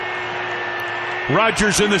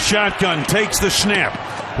Rodgers in the shotgun, takes the snap,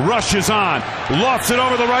 rushes on, lofts it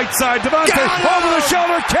over the right side. Devontae over the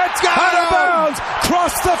shoulder, catch, out of bounds,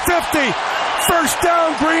 cross the 50. First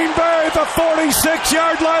down, Green Bay, the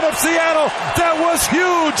 46-yard line of Seattle. That was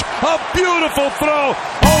huge. A beautiful throw,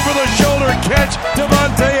 over the shoulder catch,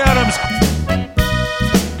 Davante Adams.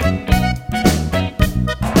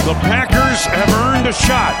 The Packers have earned a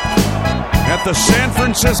shot at the San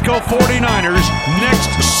Francisco 49ers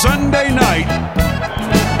next Sunday night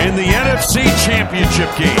in the NFC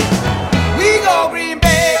Championship game. We go Green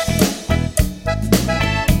Bay.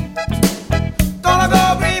 Gonna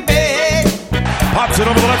go Green Bay. Pops it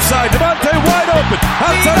over the left side. Devontae wide open.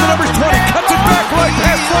 Outside the numbers 20. Cuts it back right.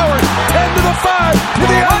 Pass forward. 10 to the 5. To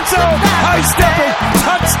the end zone. High stepping.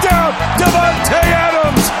 Touchdown. Davante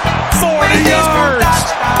Adams. 40 yards.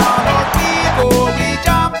 Touchdown or people, we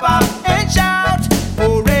jump up and shout,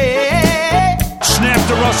 hooray. Snap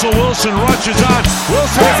to Russell Wilson. Rushes on.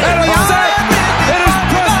 Wilson is head of the sack. It is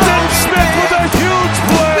Preston Smith with a huge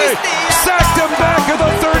play. Sacked him back at the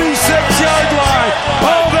 36-yard line.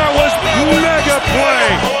 Oh, that was mega play.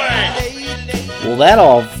 Well, that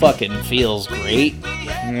all fucking feels great.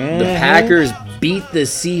 The Packers beat the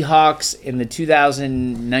Seahawks in the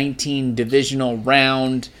 2019 divisional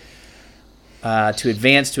round to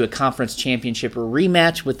advance to a conference championship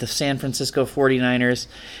rematch with the San Francisco 49ers.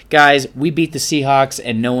 Guys, we beat the Seahawks,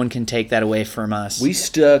 and no one can take that away from us. We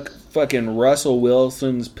stuck fucking Russell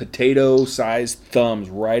Wilson's potato-sized thumbs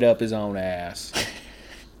right up his own ass.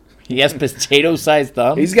 He has potato-sized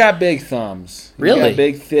thumbs? He's got big thumbs. Really? He's got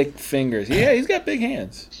big, thick fingers. Yeah, he's got big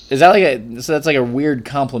hands. Is that so that's like a weird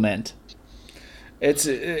compliment. It's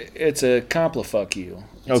a compli-fuck you.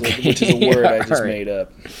 Okay. Which is a word I just All right. made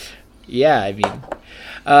up. Yeah, I mean,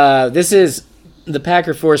 this is the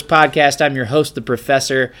Packer Force podcast. I'm your host, the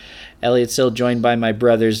Professor, Elliot Sill, joined by my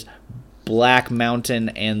brothers, Black Mountain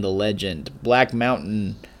and the Legend. Black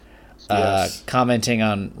Mountain Yes. commenting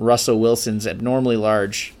on Russell Wilson's abnormally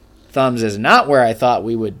large thumbs is not where I thought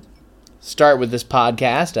we would start with this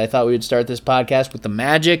podcast. I thought we would start this podcast with the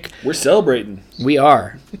magic. We're celebrating. We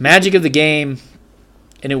are. Magic of the game,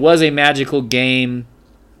 and it was a magical game.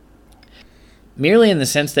 Merely in the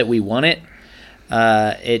sense that we won it.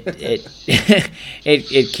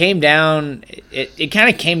 It came down. It kind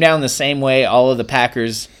of came down the same way all of the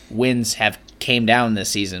Packers' wins have came down this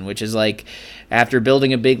season, which is like after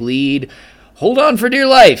building a big lead, hold on for dear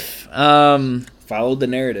life. Followed the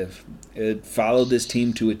narrative. It followed this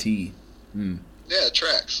team to a T. Yeah, it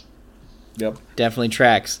tracks. Yep. Definitely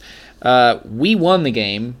tracks. We won the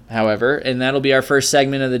game, however, and that'll be our first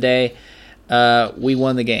segment of the day. We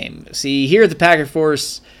won the game. See, here at the Packer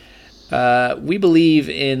Force, we believe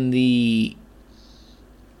in the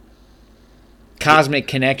cosmic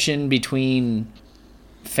connection between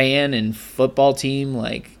fan and football team,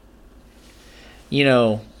 like, you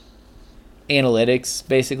know, analytics,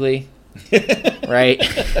 basically. Right?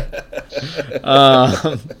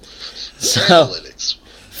 Analytics.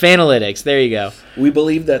 Fanalytics, there you go. We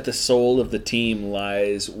believe that the soul of the team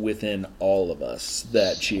lies within all of us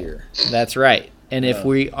that cheer. That's right. And if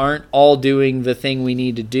we aren't all doing the thing we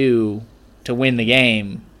need to do to win the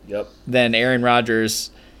game, Yep. then Aaron Rodgers,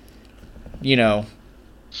 you know,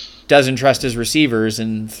 doesn't trust his receivers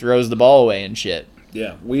and throws the ball away and shit.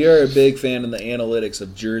 Yeah. We are a big fan of the analytics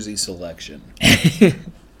of jersey selection.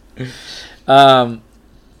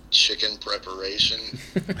 Chicken preparation.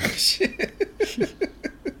 That's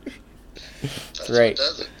right. what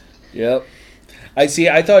does it. Yep.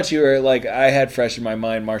 I thought you were like, I had fresh in my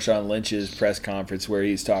mind Marshawn Lynch's press conference where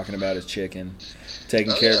he's talking about his chicken,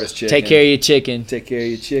 taking care of his chicken. Take care of your chicken. Take care of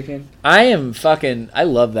your chicken. I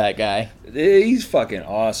love that guy. He's fucking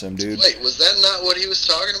awesome, dude. Wait, was that not what he was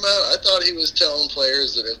talking about? I thought he was telling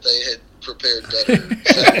players that if they had prepared better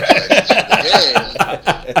sacrifices for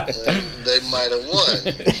the game, they might have won.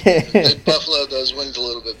 They buffaloed those wings a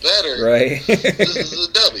little bit better. Right. This is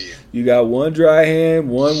a W. You got one dry hand,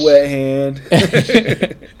 one wet hand.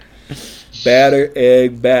 Batter,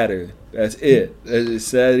 egg, batter. That's it.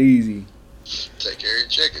 It's that easy. Take care of your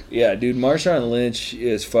chicken. Yeah, dude, Marshawn Lynch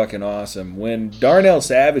is fucking awesome. When Darnell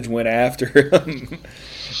Savage went after him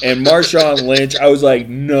and Marshawn Lynch, I was like,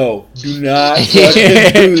 no, do not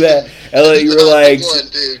fucking do that. Elliot, you were like,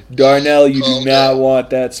 Darnell, you do not want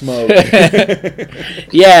that smoke.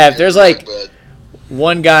 Yeah, if there's like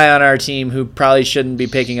one guy on our team who probably shouldn't be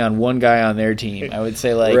picking on one guy on their team, I would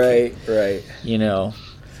say, like, right. you know,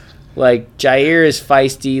 like Jair is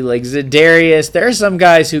feisty, like Za'Darius. There are some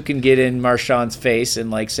guys who can get in Marshawn's face and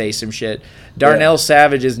like say some shit. Darnell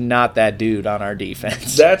Savage is not that dude on our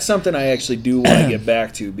defense. That's something I actually do want to get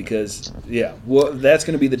back to because, yeah, well, that's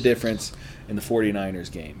going to be the difference in the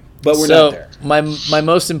 49ers game. But we're So not there. my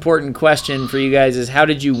most important question for you guys is, how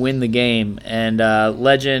did you win the game? And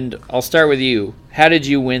Legend, I'll start with you. How did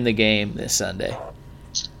you win the game this Sunday?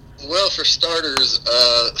 Well, for starters,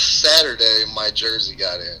 Saturday my jersey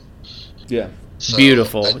got in. Yeah. So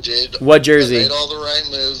Beautiful. I did. What jersey? I made all the right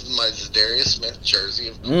moves with my Zadarius Smith jersey.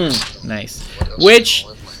 Of course. Nice. What else Which,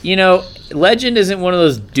 was my- you know, Legend isn't one of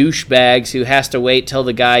those douchebags who has to wait till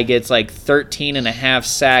the guy gets like 13 and a half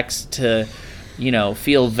sacks to, you know,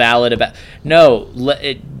 feel valid about. No,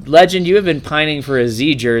 Legend, you have been pining for a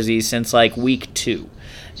Z jersey since like week 2.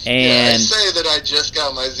 Yeah, I And say that I just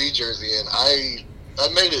got my Z jersey, and I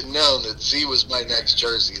made it known that Z was my next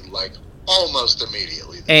jersey, like almost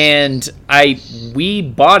immediately. we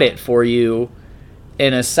bought it for you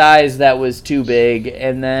in a size that was too big,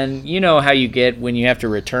 and then you know how you get when you have to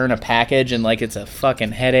return a package and like it's a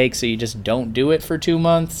fucking headache, so you just don't do it for 2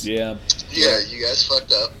 months. Yeah. Yeah, you guys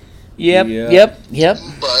fucked up, Yep, Yeah. yep.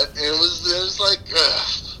 but it was like,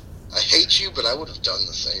 I hate you, but I would have done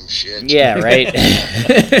the same shit. Yeah, right.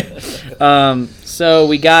 So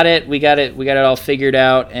we got it all figured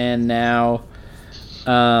out, and now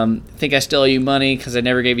I think I still owe you money because I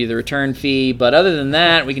never gave you the return fee. But other than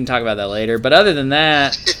that, we can talk about that later. But other than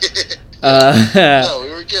that, No,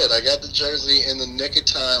 we were good. I got the jersey in the nick of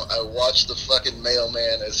time. I watched the fucking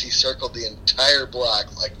mailman as he circled the entire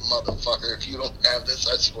block like, motherfucker, if you don't have this,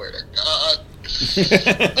 I swear to God.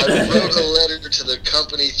 I wrote a letter to the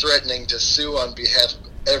company threatening to sue on behalf of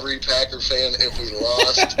every Packer fan if we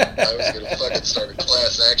lost. I was going to fucking start a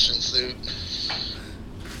class action suit.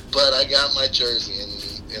 But I got my jersey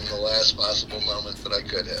in the last possible moment that I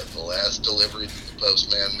could have. The last delivery that the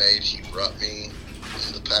postman made, he brought me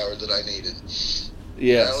the power that I needed.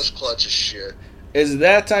 Yes. That was clutch as shit. Is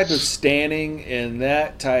that type of standing and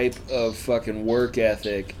that type of fucking work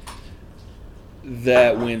ethic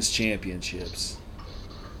that wins championships.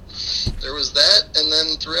 There was that, and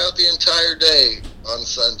then throughout the entire day on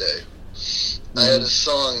Sunday, I had a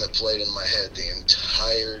song that played in my head the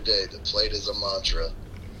entire day, that played as a mantra,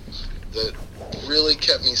 that really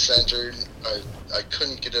kept me centered. I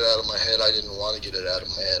couldn't get it out of my head. I didn't want to get it out of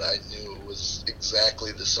my head. I knew it was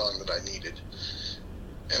exactly the song that I needed.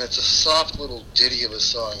 And it's a soft little ditty of a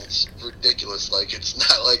song. It's ridiculous. Like, it's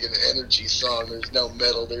not like an energy song. There's no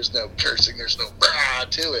metal. There's no cursing. There's no brah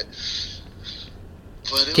to it.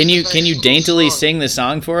 But it Can was a you nice can you little daintily song. sing the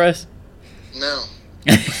song for us? No,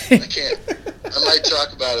 I can't. I might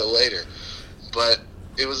talk about it later. But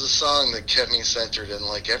it was a song that kept me centered. And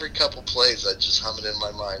like every couple plays, I'd just hum it in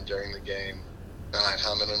my mind during the game. And I'd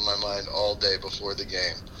hum it in my mind all day before the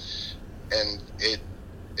game. And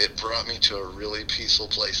it brought me to a really peaceful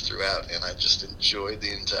place throughout, and I just enjoyed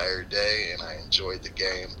the entire day, and I enjoyed the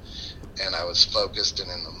game, and I was focused and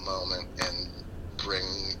in the moment, and bring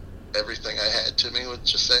everything I had to me with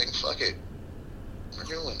just saying, fuck it, we're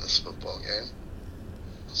going to win this football game.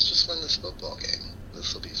 Let's just win this football game.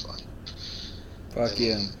 This will be fun. Fuck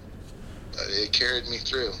yeah. It carried me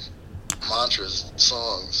through. Mantras,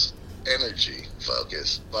 songs, energy,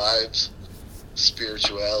 focus, vibes,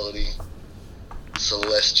 spirituality,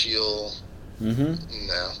 celestial. Mm-hmm.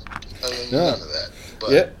 No, No. none of that.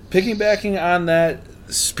 But Yeah, piggybacking on that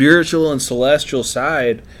spiritual and celestial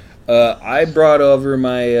side, I brought over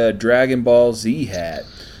my Dragon Ball Z hat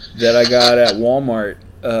that I got at Walmart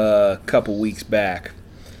a couple weeks back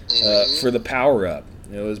for the power up.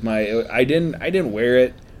 It was my. I didn't wear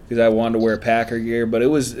it because I wanted to wear Packer gear, but it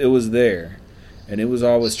was there, and it was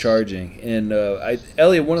always charging. And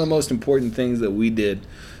Elliot, one of the most important things that we did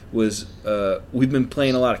was we've been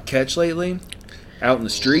playing a lot of catch lately out in the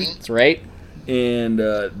street. That's right. And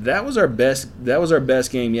that was our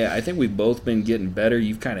best game yet. I think we've both been getting better.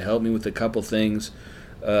 You've kind of helped me with a couple things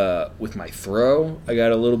with my throw. I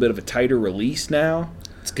got a little bit of a tighter release now.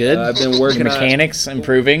 It's good. I've been working Your mechanics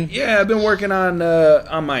improving. Yeah, I've been working on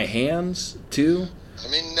my hands too.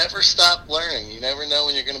 I mean, never stop learning. You never know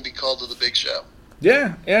when you're going to be called to the big show.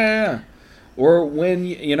 Yeah. Or when,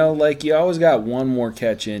 like you always got one more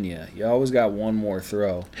catch in you. You always got one more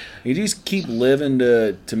throw. You just keep living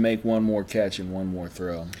to make one more catch and one more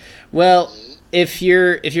throw. Well, if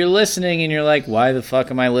you're listening and you're like, why the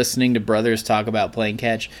fuck am I listening to brothers talk about playing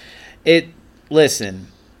catch? Listen.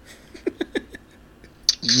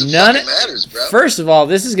 It None. fucking matters, bro. First of all,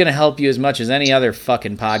 this is going to help you as much as any other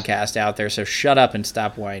fucking podcast out there, so shut up and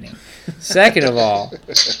stop whining. Second of all,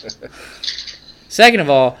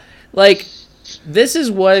 like, this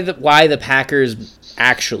is why the Packers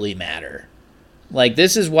actually matter. Like,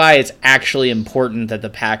 this is why it's actually important that the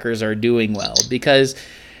Packers are doing well, because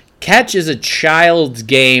catch is a child's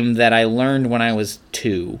game that I learned when I was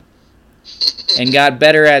 2. and got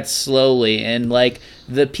better at slowly. And like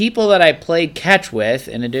the people that I played catch with,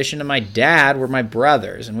 in addition to my dad, were my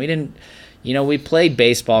brothers. And we didn't, we played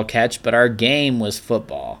baseball catch, but our game was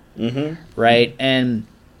football. Right? And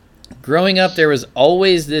growing up, there was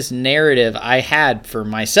always this narrative I had, for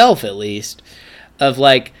myself at least, of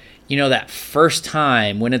like, that first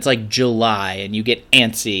time when it's like July and you get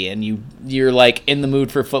antsy and you're like in the mood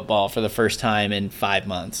for football for the first time in 5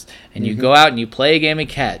 months, and you go out and you play a game of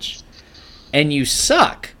catch and you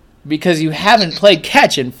suck because you haven't played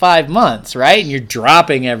catch in 5 months, right? And you're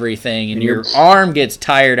dropping everything and your arm gets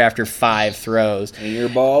tired after 5 throws. And your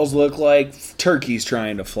balls look like turkeys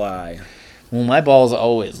trying to fly. Well, my balls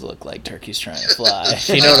always look like turkeys trying to fly, if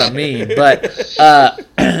you know what I mean. But,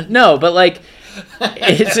 no, but like,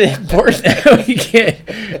 it's important that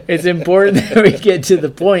we get to the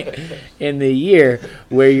point in the year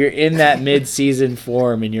where you're in that mid-season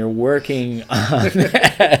form and you're working on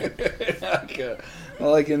that.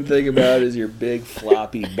 All I can think about is your big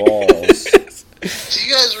floppy balls. Do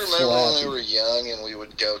you guys remember when we were young and we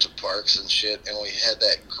would go to parks and shit, and we had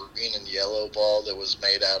that green and yellow ball that was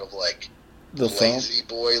made out of like The lazy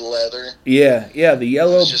boy leather? Yeah, the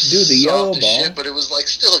yellow, It was just the yellow soft as ball. shit, but it was like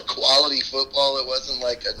still a quality football. It wasn't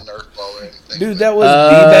like a Nerf ball or anything. Dude, that was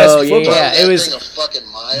the best football. Yeah, That it was. thing a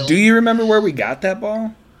fucking mile. Do you remember where we got that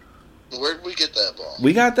ball? Where did we get that ball?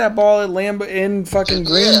 We got that ball at Lambeau in fucking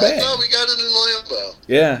Green Bay. I thought we got it in Lambeau.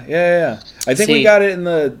 Yeah. I think we got it in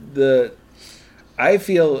the. I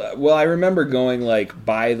remember going like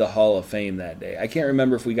by the Hall of Fame that day. I can't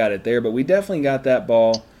remember if we got it there, but we definitely got that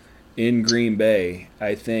ball in Green Bay.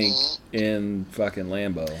 I think in fucking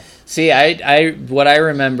Lambeau. See, what I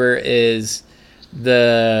remember is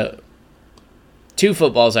the 2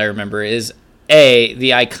 footballs I remember is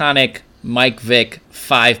the iconic Mike Vick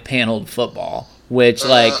 5-paneled football, which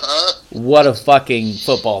like what a fucking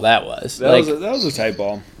football that was. That was a tight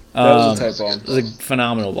ball. That was a tight ball. It was a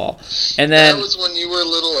phenomenal ball. And then that was when you were a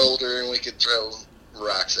little older and we could throw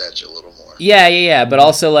rocks at you a little more. Yeah, but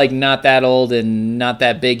also like not that old and not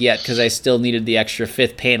that big yet, because I still needed the extra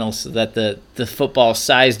 5th panel so that the football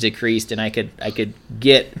size decreased and I could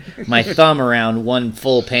get my thumb around one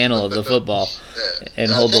full panel of the football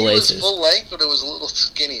and hold the laces. It was full length, but it was a little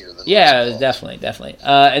skinnier than Yeah, it was definitely.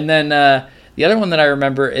 And then the other one that I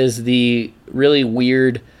remember is the really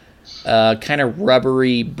weird kind of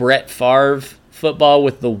rubbery Brett Favre football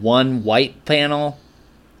with the one white panel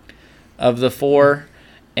of the 4.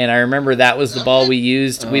 And I remember that was the ball we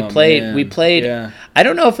used. We played. Yeah. I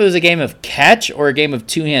don't know if it was a game of catch or a game of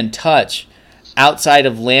 2-hand touch outside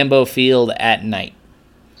of Lambeau Field at night.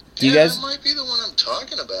 Do you guys? That might be the one I'm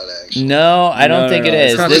talking about, actually. No, I don't think it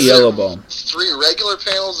is. It's not the yellow ball. 3 regular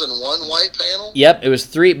panels and 1 white panel? Yep, it was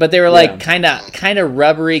 3, but they were like kind of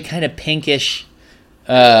rubbery, kind of pinkish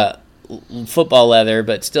football leather,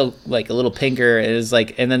 but still like a little pinker. It was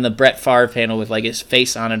like, and then the Brett Favre panel with like his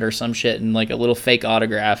face on it or some shit and like a little fake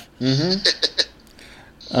autograph.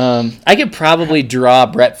 I could probably draw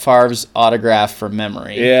Brett Favre's autograph from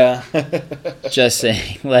memory. Yeah. Just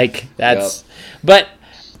saying, like that's. But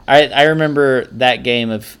I remember that game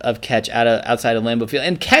of catch outside of Lambeau Field,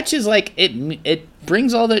 and catch is like it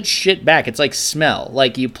brings all that shit back. It's like smell.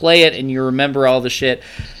 Like you play it and you remember all the shit.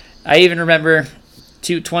 I even remember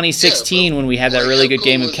 2016 when we had that really good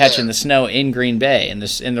game of catch in the snow in Green Bay, in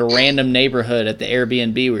the random neighborhood at the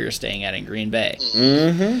Airbnb we were staying at in Green Bay.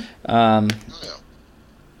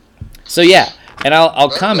 So yeah, and I'll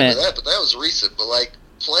comment. That, but that was recent. But like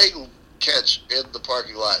playing catch in the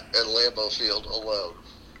parking lot at Lambeau Field alone,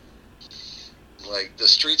 like the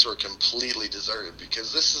streets were completely deserted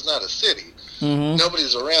because this is not a city.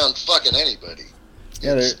 Nobody's around fucking anybody.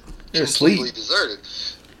 Yeah, they're completely asleep. deserted.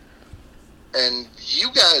 And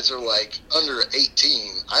you guys are like under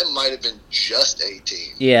 18. I might have been just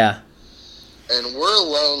 18. Yeah. And we're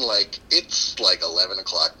alone, like, it's like 11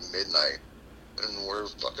 o'clock midnight. And we're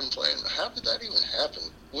fucking playing. How did that even happen?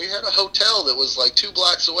 We had a hotel that was like 2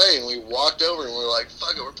 blocks away, and we walked over and we were like,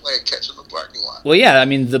 fuck it, we're playing catch in the parking lot. Well, yeah, I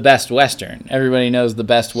mean, the Best Western. Everybody knows the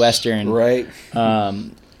Best Western. Right.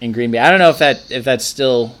 In Green Bay. I don't know if that's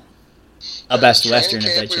still a Best Western.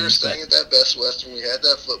 Camp, If they we were changed staying at that Best Western. We had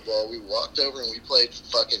that football. We walked over and we played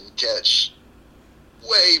fucking catch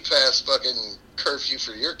way past fucking curfew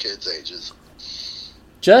for your kids' ages.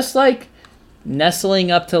 Just like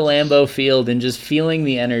nestling up to Lambeau Field and just feeling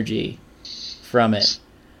the energy from it.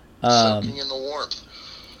 Soaking in the warmth.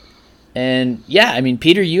 And yeah, I mean,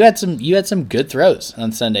 Peter, you had some good throws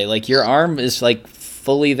on Sunday. Like your arm is like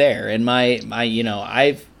fully there, and my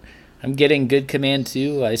I'm getting good command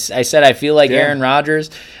too. I said I feel like Aaron Rodgers,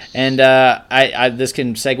 and I this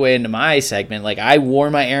can segue into my segment. Like, I wore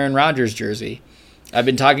my Aaron Rodgers jersey. I've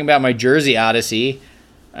been talking about my jersey odyssey.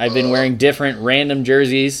 I've been wearing different random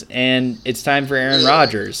jerseys, and it's time for Aaron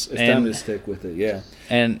Rodgers. It's time to stick with it, yeah.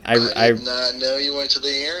 And I did not know you went to the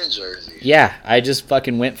Aaron jersey. Yeah, I just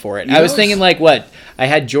fucking went for it. I was thinking, like, what? I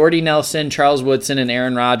had Jordy Nelson, Charles Woodson, and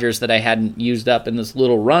Aaron Rodgers that I hadn't used up in this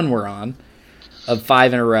little run we're on of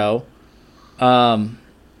 5 in a row.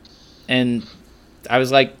 And I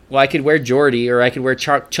was like, well, I could wear Jordy or I could wear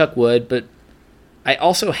Chuck Wood, but I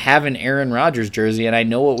also have an Aaron Rodgers jersey, and I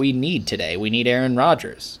know what we need today. We need Aaron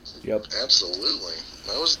Rodgers. Yep. Absolutely.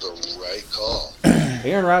 That was the right call.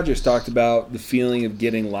 Aaron Rodgers talked about the feeling of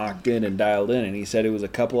getting locked in and dialed in, and he said it was a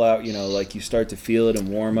couple out, like you start to feel it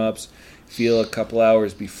in warm-ups, feel a couple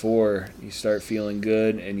hours before you start feeling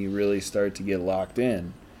good, and you really start to get locked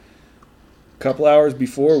in. A couple hours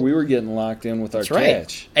before, we were getting locked in with our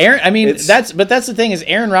catch. Aaron, that's the thing is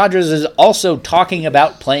Aaron Rodgers is also talking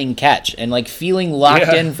about playing catch and like feeling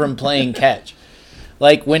locked in from playing catch.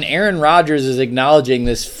 Like when Aaron Rodgers is acknowledging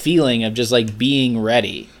this feeling of just like being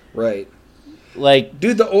ready. Right. Like,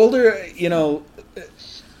 dude, the older,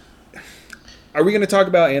 are we going to talk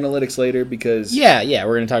about analytics later? Because yeah,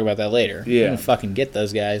 we're going to talk about that later. Yeah. We're going to fucking get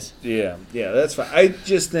those guys. Yeah, that's fine. I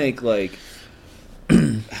just think like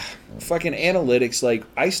fucking analytics, like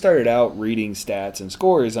I started out reading stats and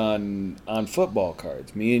scores on football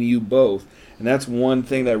cards, me and you both, and that's one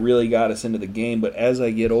thing that really got us into the game. But as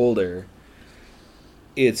I get older,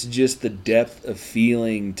 it's just the depth of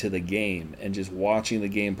feeling to the game and just watching the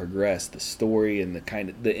game progress, the story and the kind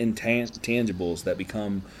of the intangibles that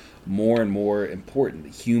become more and more important. The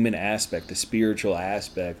human aspect, the spiritual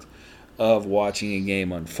aspect of watching a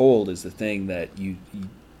game unfold is the thing that you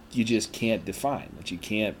just can't define, that you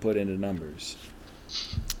can't put into numbers.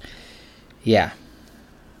 Yeah.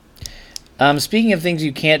 Speaking of things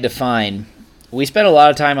you can't define, we spent a lot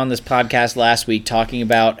of time on this podcast last week talking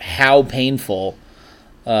about how painful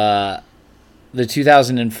the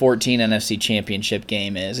 2014 NFC Championship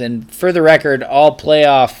game is. And for the record, all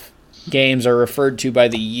playoff games are referred to by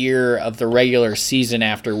the year of the regular season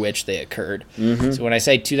after which they occurred. Mm-hmm. So when I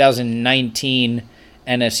say 2019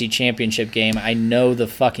 NFC Championship game, I know the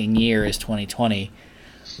fucking year is 2020,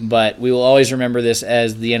 but we will always remember this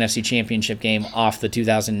as the NFC Championship game off the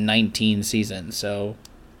 2019 season. So,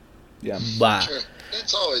 yeah. Sure.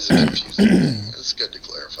 It's always a confusing thing. It's good to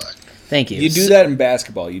clarify. Thank you. You do that in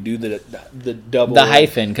basketball. You do the double... The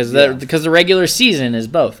hyphen, because the regular season is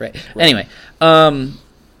both, right? Anyway,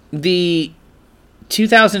 the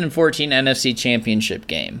 2014 NFC Championship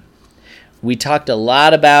game, we talked a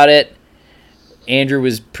lot about it. Andrew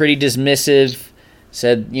was pretty dismissive,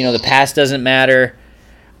 said, the past doesn't matter.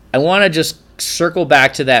 I want to just circle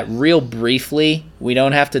back to that real briefly. We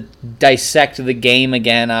don't have to dissect the game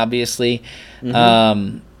again, obviously.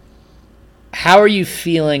 Mm-hmm. How are you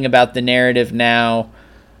feeling about the narrative now,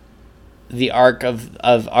 the arc of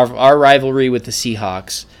our rivalry with the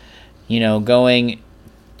Seahawks, going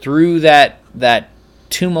through that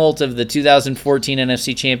tumult of the 2014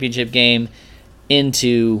 NFC Championship game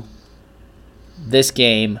into this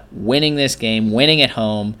game, winning at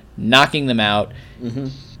home, knocking them out. Mm-hmm.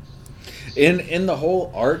 In the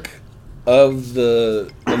whole arc of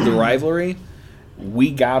the rivalry,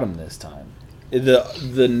 we got them this time.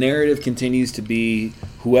 The narrative continues to be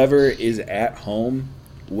whoever is at home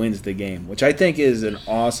wins the game, which I think is an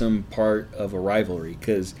awesome part of a rivalry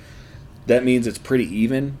because that means it's pretty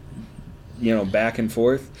even, back and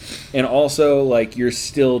forth. And also, like, you're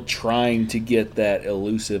still trying to get that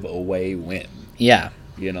elusive away win. Yeah.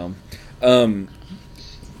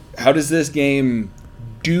 How does this game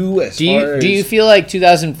do as far as... Do you feel like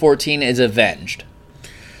 2014 is avenged?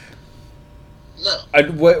 No.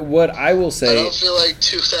 What I will say... I don't feel like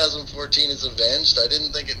 2014 is avenged. I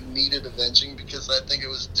didn't think it needed avenging because I think it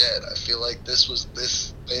was dead. I feel like this was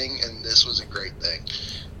this thing and this was a great thing.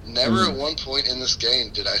 Never at one point in this game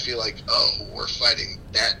did I feel like, oh, we're fighting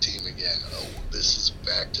that team again. Oh, this is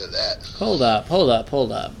back to that. Hold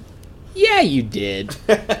up. Yeah, you did.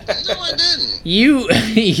 No, I didn't. You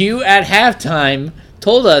at halftime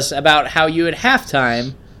told us about how you at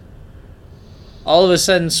halftime all of a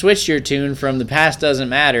sudden switched your tune from the past doesn't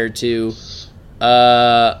matter to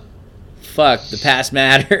fuck, the past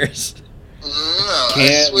matters. No,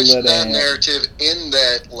 I switched that narrative in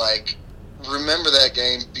that, like, remember that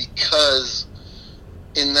game because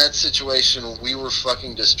in that situation we were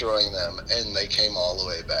fucking destroying them and they came all the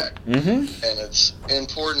way back. Mm-hmm. And it's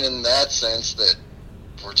important in that sense that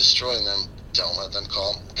we're destroying them don't let them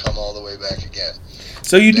come all the way back again.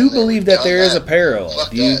 So you do Been there, believe that done there is a that. parallel?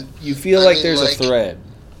 Fuck Do you that. you feel I like mean, there's like, a thread?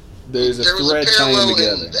 There's a there was thread a tying parallel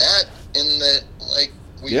together. in that like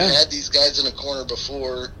we've Yeah. had these guys in a corner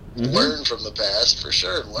before. Mhm. Learn from the past for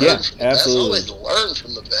sure. Learn Yeah, from the absolutely. past. Always learn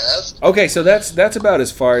from the past. Okay, so that's about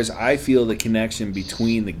as far as I feel the connection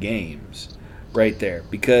between the games, right there.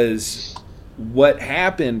 Because what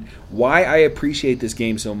happened, why I appreciate this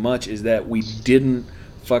game so much is that we didn't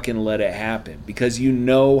fucking let it happen. Because you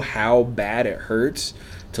know how bad it hurts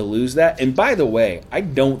to lose that. And by the way, I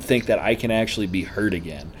don't think that I can actually be hurt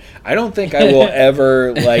again. I don't think I will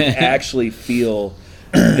ever like actually feel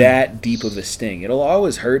that deep of a sting. It'll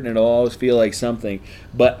always hurt and it'll always feel like something,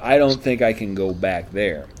 but I don't think I can go back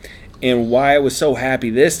there. And why I was so happy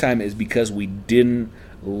this time is because we didn't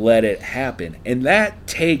let it happen. And that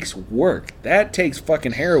takes work. That takes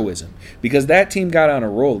fucking heroism. Because that team got on a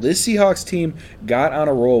roll. This Seahawks team got on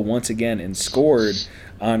a roll once again and scored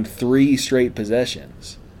on 3 straight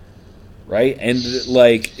possessions. Right? And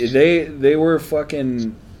like they were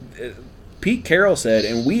fucking Pete Carroll said,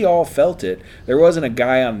 and we all felt it, there wasn't a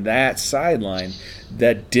guy on that sideline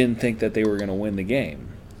that didn't think that they were going to win the game.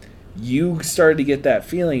 You started to get that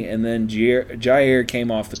feeling, and then Jair came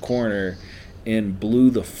off the corner and blew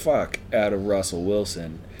the fuck out of Russell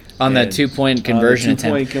Wilson on that And 2-point conversion on the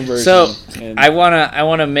 2-point attempt. conversion, So and- I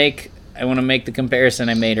wanna make the comparison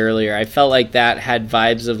I made earlier. I felt like that had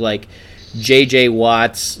vibes of like J.J.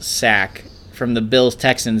 Watt's sack from the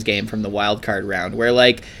Bills-Texans game from the wild card round, where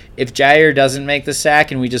like if Jair doesn't make the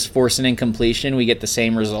sack and we just force an incompletion, we get the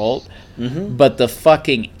same result. Mm-hmm. But the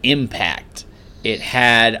fucking impact it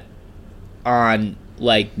had on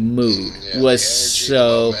like mood Yeah, was the energy,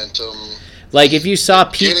 so momentum, like if you saw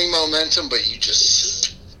Pete. getting momentum, but you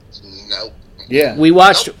just nope. yeah. We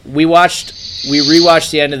rewatched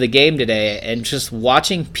the end of the game today, and just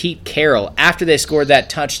watching Pete Carroll after they scored that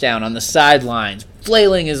touchdown on the sidelines,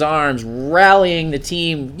 flailing his arms, rallying the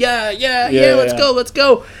team, yeah, let's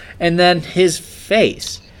go. And then his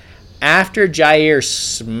face after Jair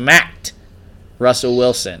smacked Russell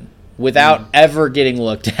Wilson without ever getting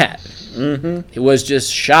looked at. Mm-hmm. It was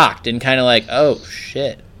just shocked and kind of like, oh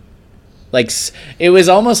shit. Like it was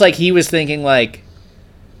almost like he was thinking like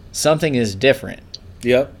something is different.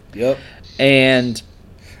 Yep. And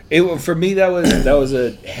For me, that was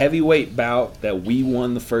a heavyweight bout that we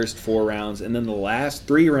won the first 4 rounds, and then the last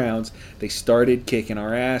 3 rounds they started kicking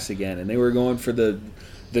our ass again, and they were going for the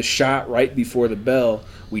shot right before the bell.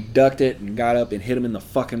 We ducked it and got up and hit him in the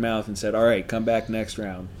fucking mouth and said, "All right, come back next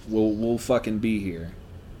round. We'll fucking be here.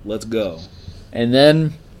 Let's go." And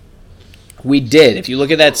then we did. If you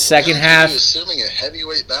look at that second What are half, you assuming a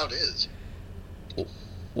heavyweight bout is?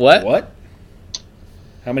 what?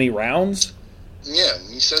 How many rounds? Yeah,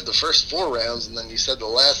 you said the first 4 rounds, and then you said the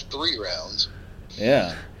last 3 rounds.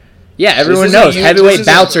 Yeah. Yeah, everyone isn't knows you- heavyweight this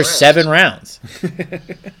bouts are isn't 7 rounds.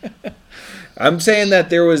 I'm saying that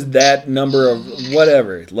there was that number of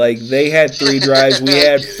whatever. Like they had 3 drives, we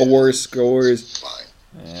had 4 scores. Fine.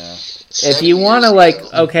 Yeah. If you want to like,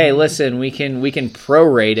 okay, listen, we can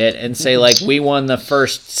prorate it and say like we won the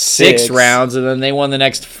first 6 6. rounds and then they won the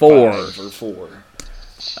next 4. 5 or 4.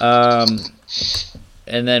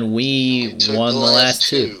 And then we took won the last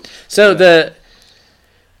 2. 2. So the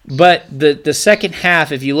second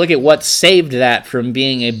half, if you look at what saved that from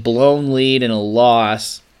being a blown lead and a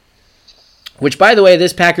loss, which by the way,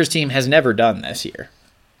 this Packers team has never done this year.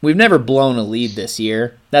 We've never blown a lead this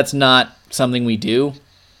year. That's not something we do.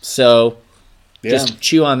 So just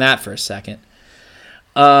chew on that for a second.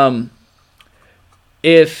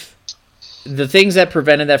 If the things that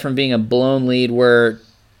prevented that from being a blown lead were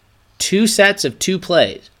 2 sets of 2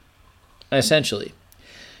 plays, essentially.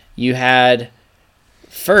 You had,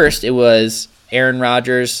 first, it was Aaron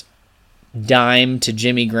Rodgers, dime to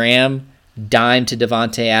Jimmy Graham, dime to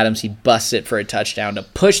Devontae Adams. He busts it for a touchdown to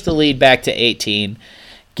push the lead back to 18,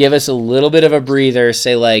 give us a little bit of a breather,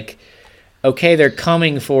 say like, okay, they're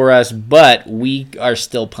coming for us, but we are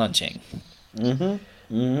still punching.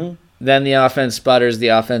 Then the offense sputters, they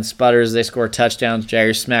score touchdowns,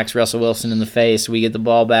 Jair smacks Russell Wilson in the face, we get the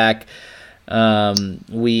ball back.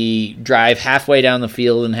 We drive halfway down the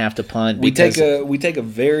field and have to punt. We take a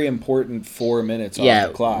very important 4 minutes off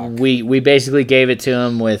the clock. We basically gave it to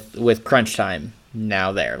him with crunch time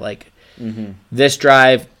now there. Like this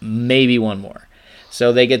drive, maybe one more.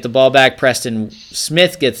 So they get the ball back. Preston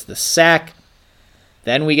Smith gets the sack.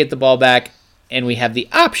 Then we get the ball back, and we have the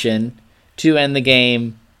option to end the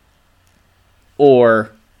game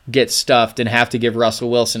or get stuffed and have to give Russell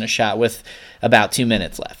Wilson a shot with about 2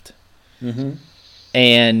 minutes left.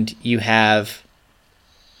 And you have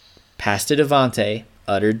pass to Devontae,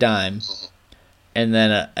 utter dime, and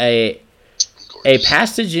then a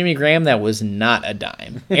pass to Jimmy Graham that was not a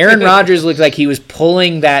dime. Aaron Rodgers looked like he was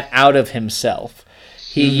pulling that out of himself.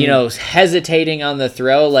 He, hesitating on the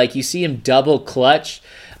throw, like you see him double clutch,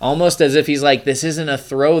 almost as if he's like, this isn't a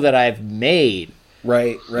throw that I've made.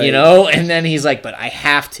 Right. And then he's like, but I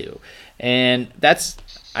have to. And that's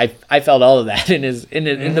I felt all of that in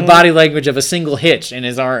the body language of a single hitch in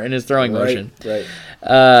his throwing motion. Right.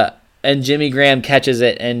 And Jimmy Graham catches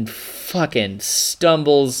it and fucking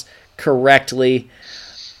stumbles correctly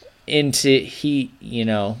and he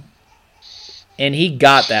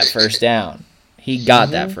got that first down.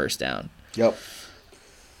 Yep.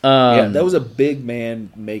 That was a big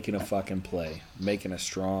man making a fucking play, making a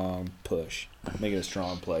strong push, making a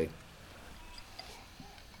strong play.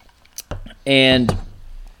 And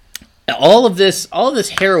all of this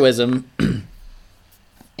heroism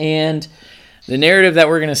and the narrative that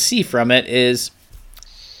we're going to see from it is,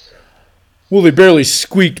 well, they barely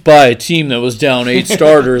squeaked by a team that was down 8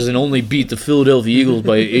 starters and only beat the Philadelphia Eagles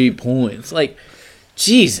by 8 points. Like,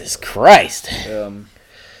 Jesus Christ.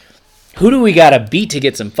 Who do we got to beat to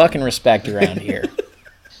get some fucking respect around here?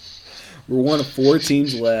 We're one of 4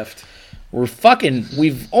 teams left.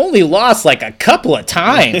 We've only lost like a couple of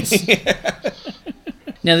times.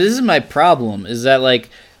 Now, this is my problem, is that, like,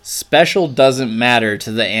 special doesn't matter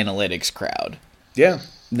to the analytics crowd. Yeah.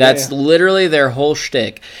 That's literally their whole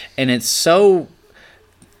shtick. And it's so...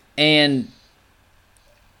 And...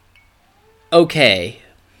 Okay.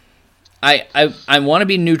 I want to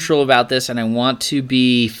be neutral about this, and I want to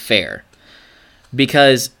be fair.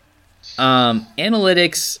 Because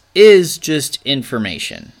analytics is just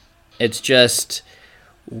information. It's just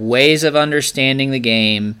ways of understanding the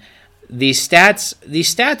game. These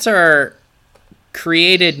stats are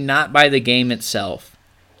created not by the game itself.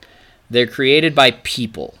 They're created by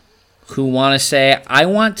people who want to say, I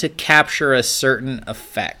want to capture a certain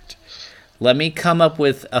effect. Let me come up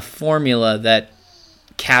with a formula that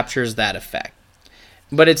captures that effect.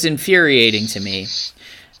 But it's infuriating to me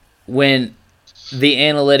when the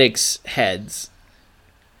analytics heads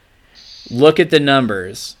look at the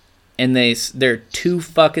numbers and they're too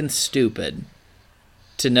fucking stupid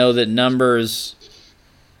to know that numbers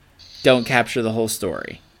don't capture the whole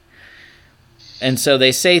story. And so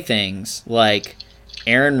they say things like,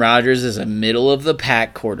 Aaron Rodgers is a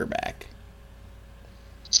middle-of-the-pack quarterback.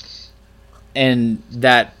 And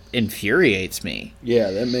that infuriates me.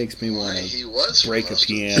 Yeah, that makes me want to break a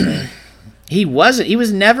piano. He wasn't. He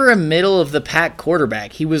was never a middle-of-the-pack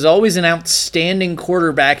quarterback. He was always an outstanding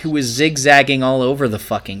quarterback who was zigzagging all over the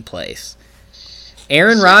fucking place.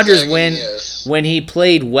 Aaron Rodgers, when he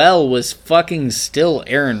played well, was fucking still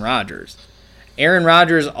Aaron Rodgers. Aaron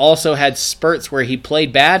Rodgers also had spurts where he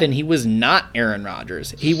played bad, and he was not Aaron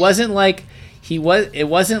Rodgers. It wasn't like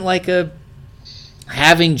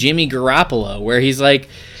having Jimmy Garoppolo, where he's like,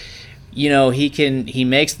 he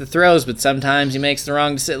makes the throws, but sometimes he makes the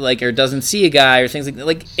wrong decision, or doesn't see a guy or things like that.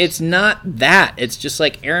 Like, it's not that. It's just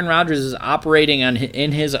like Aaron Rodgers is operating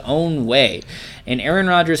in his own way. And Aaron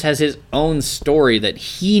Rodgers has his own story that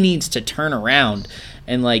he needs to turn around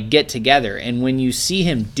and get together. And when you see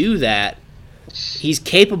him do that, he's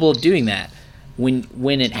capable of doing that. When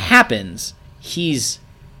it happens,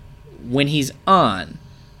 when he's on,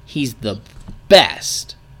 he's the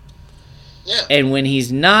best. Yeah. And when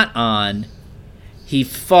he's not on, he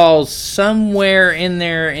falls somewhere in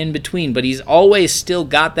there in between, but he's always still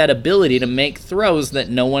got that ability to make throws that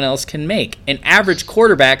no one else can make. And average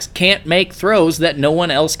quarterbacks can't make throws that no one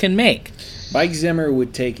else can make. Mike Zimmer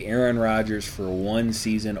would take Aaron Rodgers for one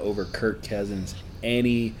season over Kirk Cousins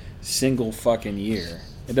any single fucking year.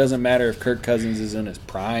 It doesn't matter if Kirk Cousins is in his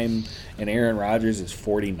prime and Aaron Rodgers is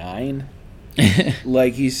 49.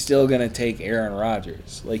 He's still going to take Aaron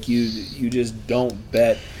Rodgers. You just don't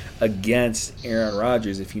bet against Aaron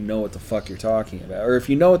Rodgers if you know what the fuck you're talking about, or if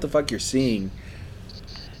you know what the fuck you're seeing.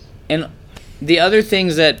 And the other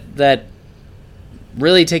things that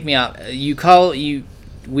really take me out,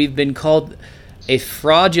 we've been called a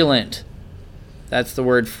fraudulent, that's the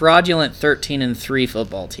word, fraudulent 13-3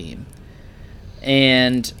 football team.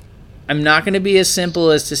 And I'm not going to be as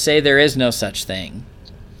simple as to say there is no such thing.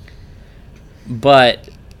 But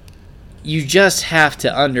you just have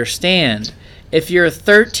to understand, if you're a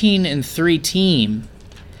 13-3 team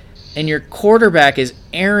and your quarterback is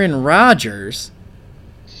Aaron Rodgers,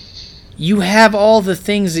 you have all the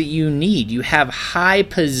things that you need. You have high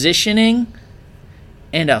positioning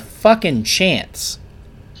and a fucking chance.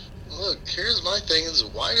 Look, here's my thing is,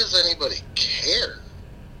 why does anybody care?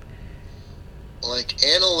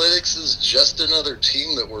 Analytics is just another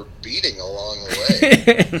team that we're beating along the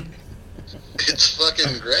way. It's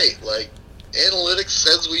fucking great. Analytics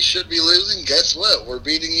says we should be losing. Guess what? We're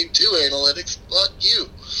beating you too, analytics. Fuck you.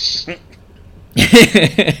 It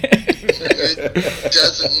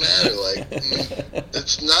doesn't matter. Like,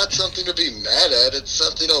 it's not something to be mad at. It's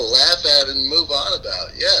something to laugh at and move on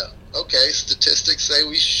about. Yeah, okay, statistics say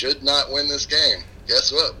we should not win this game.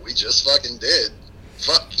 Guess what? We just fucking did.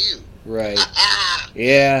 Fuck you. Right.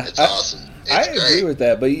 Yeah. It's awesome. I agree with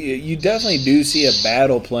that, but you definitely do see a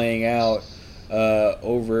battle playing out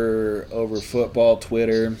over football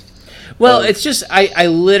Twitter. Well, it's just I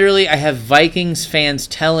literally have Vikings fans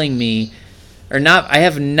telling me, or not. I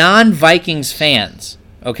have non-Vikings fans.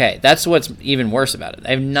 Okay, that's what's even worse about it. I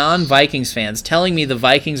have non-Vikings fans telling me the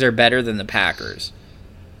Vikings are better than the Packers,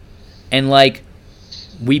 and like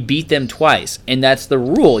we beat them twice, and that's the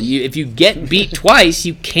rule. If you get beat twice,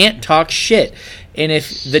 you can't talk shit. And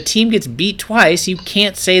if the team gets beat twice, you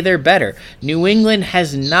can't say they're better. New England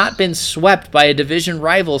has not been swept by a division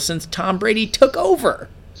rival since Tom Brady took over.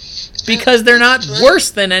 Because they're not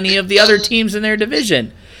worse than any of the other teams in their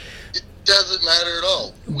division. It doesn't matter at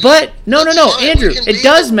all. But, no, Andrew, it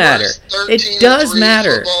does matter. It does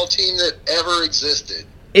matter. Football team that ever existed.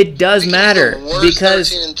 It does matter. The worst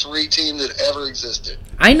Because 13-3 team that ever existed.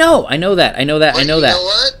 I know that. But you know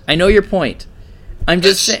what? I know your point. I'm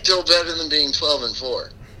just saying. It's still better than being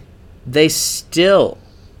 12-4. They still,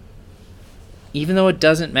 even though it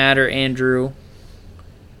doesn't matter, Andrew,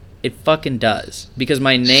 it fucking does. Because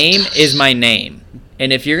my name is my name.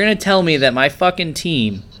 And if you're going to tell me that my fucking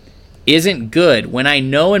team isn't good when I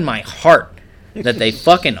know in my heart that they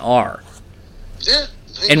fucking are. Yeah.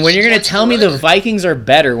 And when you're going to tell me the Vikings are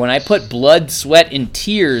better when I put blood, sweat, and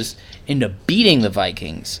tears into beating the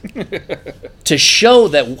Vikings to show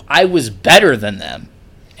that I was better than them.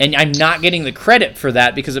 And I'm not getting the credit for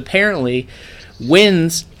that because apparently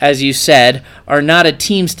wins, as you said, are not a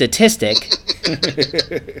team statistic.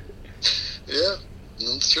 Yeah,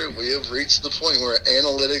 that's true. We have reached the point where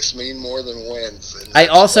analytics mean more than wins. And I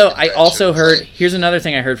also heard, here's another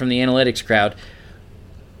thing I heard from the analytics crowd.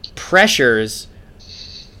 Pressure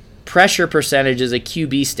percentage is a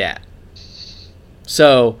QB stat.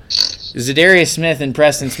 So Zadarius Smith and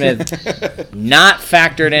Preston Smith not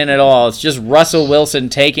factored in at all. It's just Russell Wilson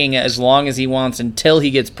taking as long as he wants until he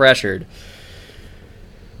gets pressured.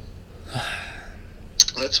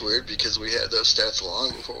 That's weird because we had those stats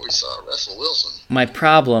long before we saw Russell Wilson. My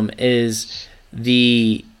problem is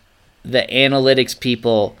the analytics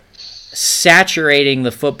people saturating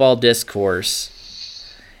the football discourse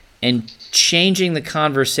and changing the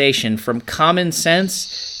conversation from common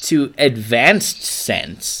sense to advanced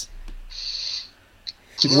sense.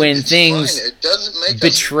 When it's things fine. It doesn't make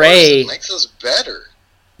betray us worse. It makes us better.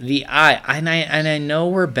 the eye, and I know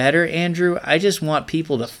we're better, Andrew. I just want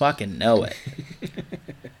people to fucking know it.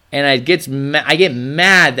 And I get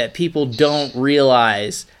mad that people don't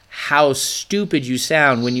realize how stupid you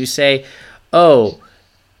sound when you say, "Oh,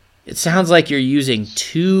 it sounds like you're using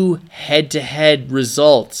two head-to-head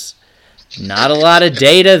results. Not a lot of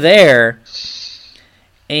data there."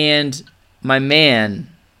 And my man,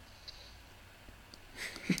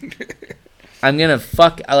 I'm gonna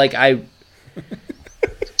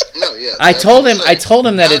No, yeah. I told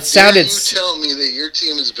him that it sounded. You tell me that your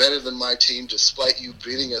team is better than my team, despite you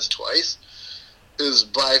beating us twice, is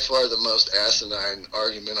by far the most asinine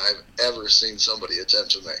argument I've ever seen somebody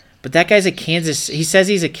attempt to make. But that guy's he says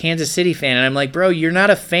he's a Kansas City fan, and I'm like, bro, you're not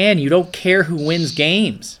a fan. You don't care who wins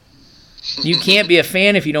games. You can't be a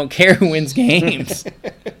fan if you don't care who wins games.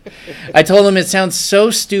 I told him it sounds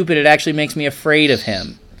so stupid it actually makes me afraid of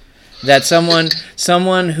him. That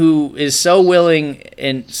someone who is so willing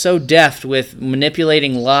and so deft with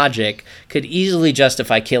manipulating logic could easily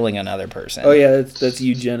justify killing another person. Oh yeah, that's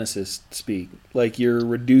eugenicist speak. Like you're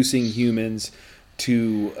reducing humans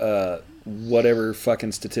to whatever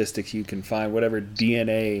fucking statistics you can find, whatever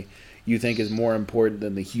DNA you think is more important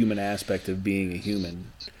than the human aspect of being a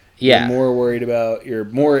human. Yeah. You're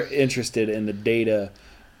more interested in the data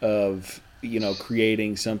of,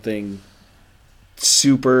 creating something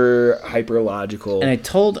super hyperlogical. And I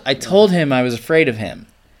told him I was afraid of him.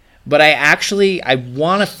 But I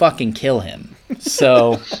want to fucking kill him.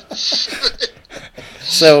 So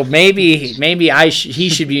maybe he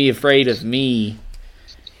should be afraid of me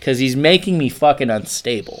cuz he's making me fucking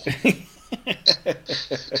unstable.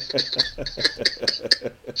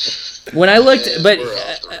 When I looked, but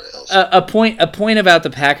a point about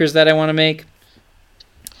the Packers that I want to make.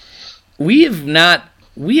 We have not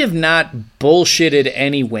bullshitted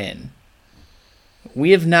any win.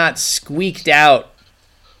 We have not squeaked out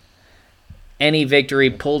any victory,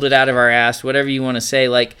 pulled it out of our ass, whatever you want to say.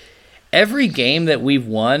 Like, every game that we've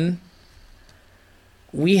won,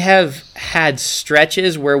 we have had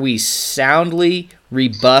stretches where we soundly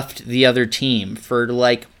rebuffed the other team for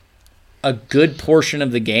like a good portion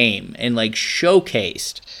of the game and like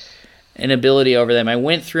showcased an ability over them. I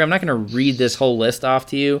went through, I'm not going to read this whole list off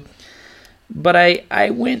to you, but I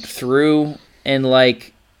went through and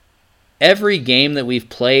like every game that we've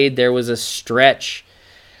played, there was a stretch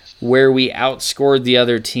where we outscored the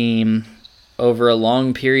other team over a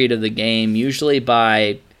long period of the game, usually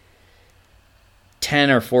by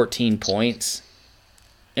 10 or 14 points.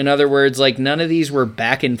 In other words, like none of these were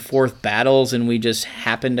back and forth battles and we just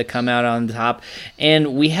happened to come out on top.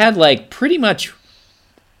 And we had like pretty much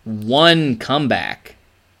one comeback.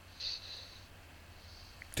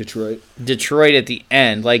 Detroit at the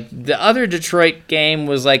end. Like the other Detroit game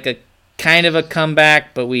was like a kind of a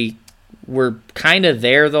comeback, but we were kind of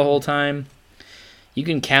there the whole time. You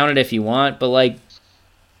can count it if you want, but like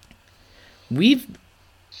we've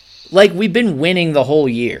been winning the whole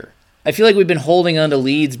year. I feel like we've been holding on to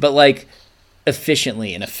leads, but like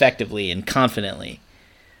efficiently and effectively and confidently.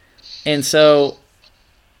 And so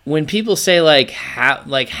when people say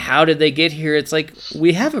how did they get here? It's like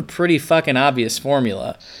we have a pretty fucking obvious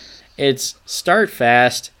formula. It's start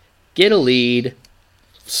fast, get a lead,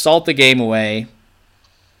 salt the game away.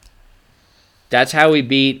 That's how we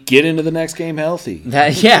beat. Get into the next game healthy.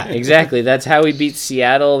 Yeah, exactly. That's how we beat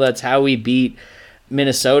Seattle. That's how we beat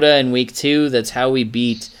Minnesota in week 2. That's how we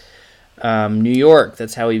beat New York.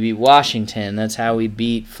 That's how we beat Washington. That's how we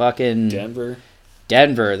beat fucking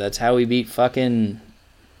Denver. That's how we beat fucking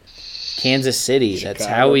Kansas City. That's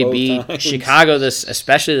how we beat Chicago,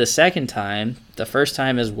 especially the second time. The first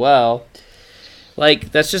time as well.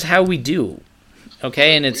 Like, that's just how we do.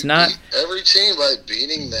 Okay, and it's not every team by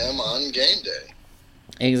beating them on game day.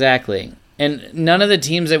 Exactly. And none of the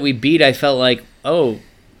teams that we beat, I felt like, oh,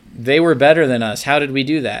 they were better than us. How did we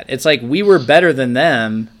do that? It's like we were better than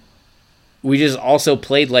them. We just also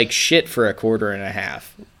played like shit for a quarter and a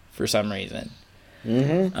half for some reason.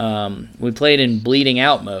 Mm-hmm. We played in bleeding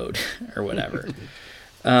out mode or whatever.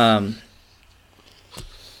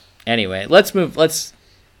 Anyway, let's move.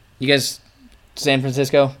 You guys, San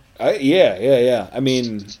Francisco? Yeah. I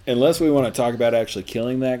mean, unless we want to talk about actually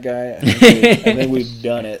killing that guy, I think we've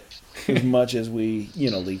done it as much as we,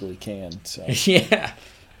 legally can. So yeah.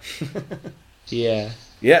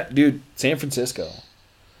 Yeah, dude, San Francisco.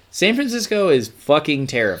 San Francisco is fucking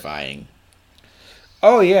terrifying.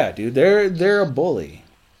 Oh yeah, dude, they're a bully.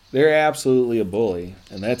 They're absolutely a bully,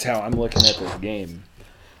 and that's how I'm looking at this game.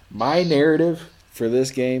 My narrative for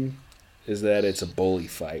this game is that it's a bully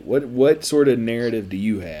fight. What sort of narrative do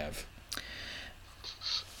you have?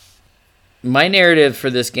 My narrative for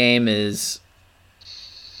this game is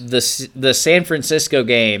the San Francisco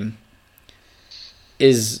game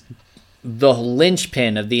is the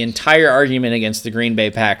linchpin of the entire argument against the Green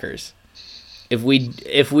Bay Packers. If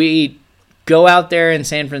we go out there in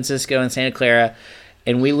San Francisco and Santa Clara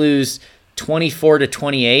and we lose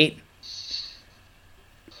 24-28,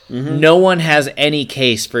 no one has any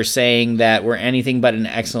case for saying that we're anything but an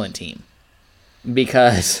excellent team,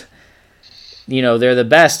 because they're the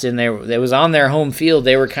best and it was on their home field.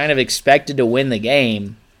 They were kind of expected to win the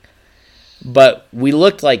game, but we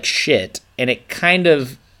looked like shit, and it kind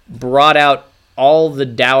of brought out all the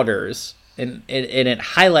doubters, and it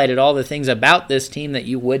highlighted all the things about this team that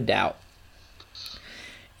you would doubt.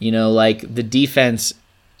 Like the defense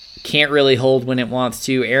can't really hold when it wants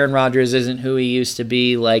to. Aaron Rodgers isn't who he used to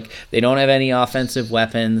be. Like, they don't have any offensive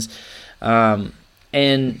weapons. And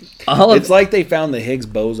it's like they found the Higgs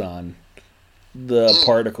boson, the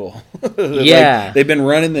particle. Yeah. Like, they've been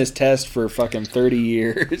running this test for fucking 30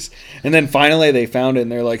 years. And then finally they found it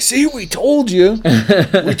and they're like, see, we told you.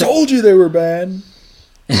 We told you they were bad.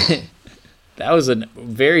 That was a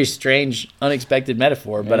very strange, unexpected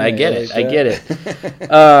metaphor, but I get it. I get it.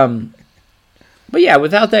 But yeah,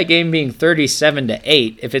 without that game being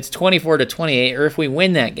 37-8, if it's 24-28, or if we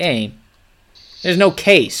win that game, there's no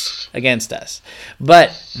case against us.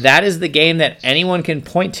 But that is the game that anyone can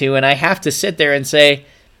point to, and I have to sit there and say,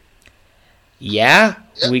 yeah,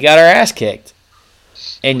 we got our ass kicked.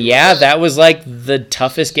 And yeah, that was like the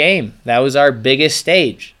toughest game. That was our biggest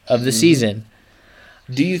stage of the season.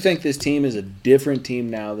 Do you think this team is a different team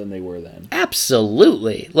now than they were then?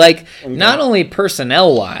 Absolutely. Like, not only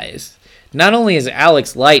personnel-wise, not only is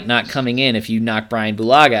Alex Light not coming in if you knock Brian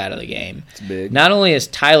Bulaga out of the game, it's big. Not only is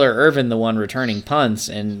Tyler Ervin the one returning punts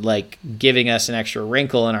and, like, giving us an extra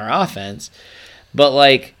wrinkle in our offense, but,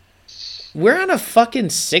 like, we're on a fucking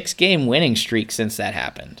 6-game winning streak since that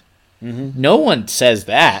happened. Mm-hmm. No one says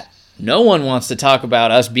that. No one wants to talk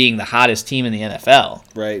about us being the hottest team in the NFL.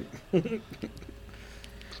 Right.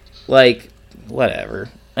 Like, whatever.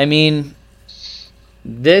 I mean,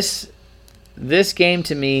 this game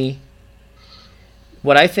to me,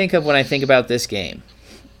 what I think of when I think about this game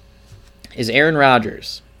is Aaron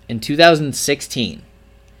Rodgers in 2016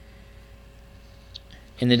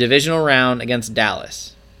 in the divisional round against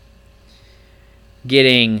Dallas,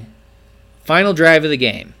 getting final drive of the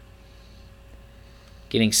game,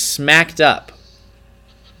 getting smacked up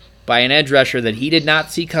by an edge rusher that he did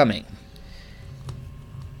not see coming,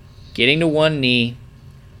 getting to one knee,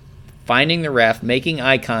 finding the ref, making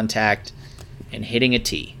eye contact, and hitting a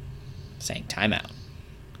tee, saying timeout.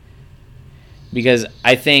 Because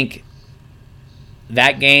I think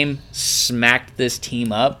that game smacked this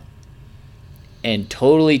team up and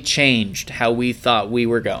totally changed how we thought we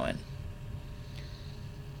were going.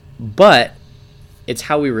 But it's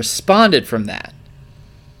how we responded from that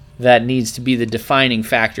needs to be the defining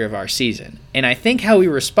factor of our season. And I think how we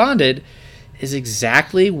responded is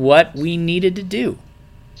exactly what we needed to do.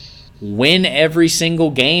 Win every single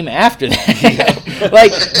game after that.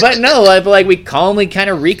 But we calmly kind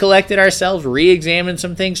of recollected ourselves, re-examined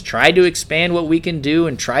some things, tried to expand what we can do,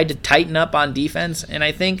 and tried to tighten up on defense. And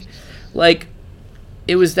I think,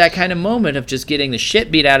 it was that kind of moment of just getting the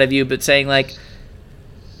shit beat out of you, but saying,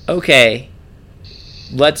 okay,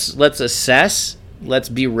 let's assess, let's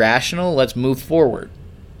be rational, let's move forward.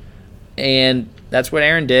 And that's what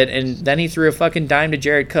Aaron did, and then he threw a fucking dime to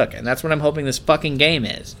Jared Cook, and that's what I'm hoping this fucking game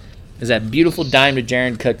is that beautiful dime to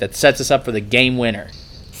Jared Cook that sets us up for the game winner.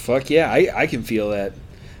 Fuck yeah, I can feel that.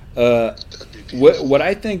 What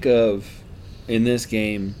I think of in this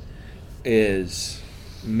game is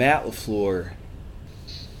Matt LaFleur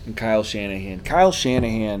and Kyle Shanahan. Kyle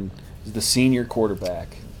Shanahan is the senior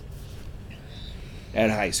quarterback at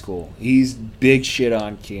high school. He's big shit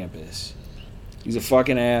on campus. He's a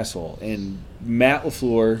fucking asshole. And Matt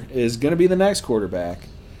LaFleur is going to be the next quarterback.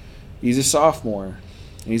 He's a sophomore.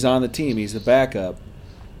 And he's on the team. He's the backup.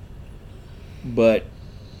 But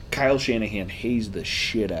Kyle Shanahan hazed the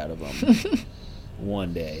shit out of him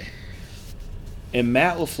one day. And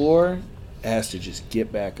Matt LaFleur has to just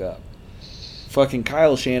get back up. Fucking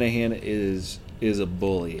Kyle Shanahan is a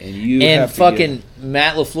bully, and fucking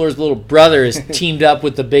Matt LaFleur's little brother is teamed up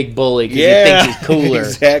with the big bully because he thinks he's cooler.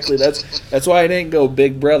 Exactly. That's why I didn't go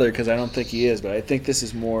big brother, because I don't think he is, but I think this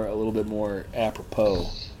is a little bit more apropos.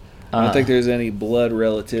 I don't think there's any blood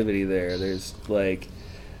relativity there. There's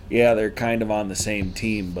they're kind of on the same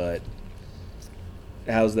team, but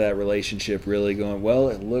how's that relationship really going? Well,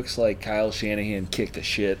 it looks like Kyle Shanahan kicked the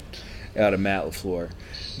shit out of Matt LaFleur.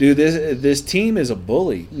 Dude, this team is a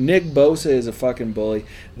bully. Nick Bosa is a fucking bully.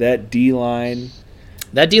 That D-line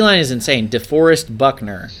is insane. DeForest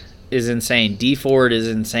Buckner is insane. D Ford is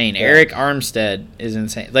insane. Yeah. Eric Armstead is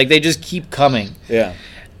insane. They just keep coming. Yeah.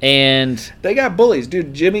 And they got bullies.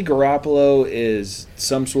 Dude, Jimmy Garoppolo is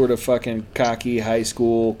some sort of fucking cocky high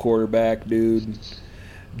school quarterback, dude.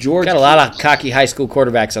 Got a lot of cocky high school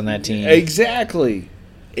quarterbacks on that team. Exactly.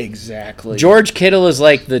 George Kittle is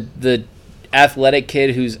the athletic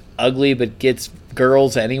kid who's ugly but gets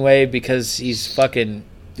girls anyway because he's fucking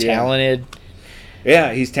talented.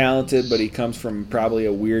 Yeah, he's talented, but he comes from probably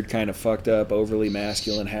a weird kind of fucked up, overly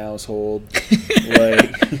masculine household.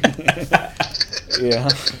 Yeah.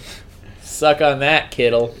 Suck on that,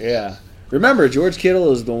 Kittle. Yeah. Remember, George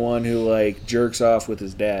Kittle is the one who jerks off with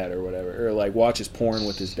his dad or whatever, or watches porn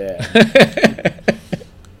with his dad.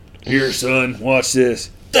 Here, son, watch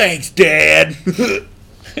this. Thanks, Dad.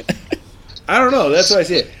 I don't know. That's what I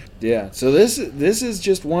see it. Yeah. So this is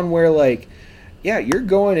just one where you're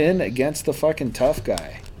going in against the fucking tough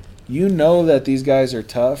guy. You know that these guys are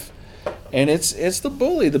tough, and it's the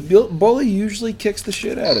bully. The bully usually kicks the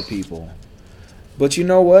shit out of people. But you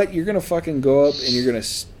know what? You're gonna fucking go up and you're gonna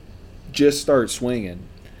just start swinging.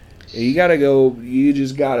 You gotta go. You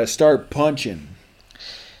just gotta start punching.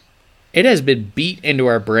 It has been beat into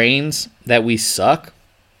our brains that we suck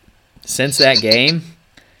since that game.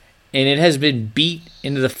 And it has been beat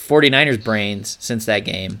into the 49ers' brains since that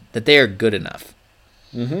game that they are good enough.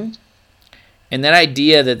 Mm-hmm. And that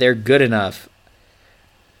idea that they're good enough,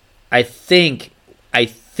 I think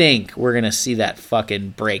we're going to see that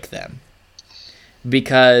fucking break them.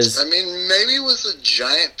 Because maybe it was a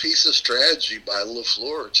giant piece of strategy by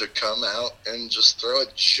LaFleur to come out and just throw a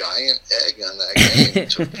giant egg on that game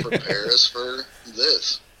to prepare us for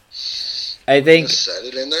this. I think set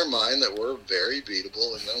it in their mind that we're very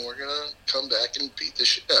beatable, and then we're gonna come back and beat the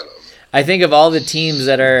shit out of them. I think of all the teams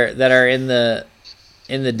that are in the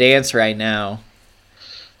dance right now,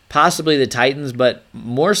 possibly the Titans, but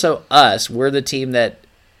more so us. We're the team that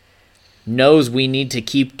knows we need to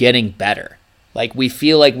keep getting better. We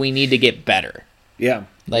feel like we need to get better. Yeah.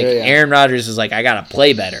 Like, Yeah, yeah. Aaron Rodgers is like, I got to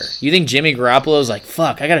play better. You think Jimmy Garoppolo's like,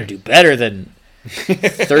 fuck, I got to do better than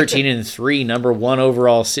 13-3, number 1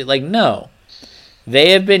 overall seed? Like, no.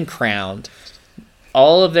 They have been crowned.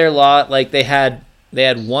 All of their like, they had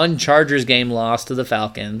one Chargers game lost to the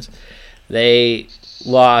Falcons. They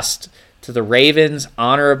lost to the Ravens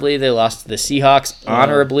honorably. They lost to the Seahawks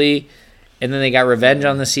honorably. And then they got revenge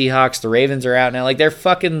on the Seahawks. The Ravens are out now. Like, they're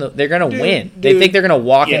going to win. They think they're going to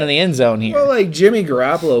walk into the end zone here. Well, like, Jimmy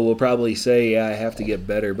Garoppolo will probably say, yeah, I have to get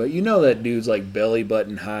better. But you know that dude's, like, belly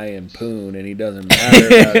button high and poon, and he doesn't matter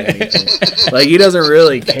about anything. Like, he doesn't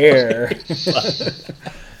really care. Still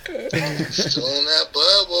in that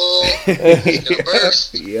bubble. It's gonna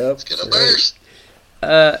burst. Yep. It's gonna burst.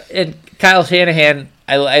 And Kyle Shanahan,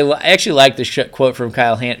 I actually like the quote from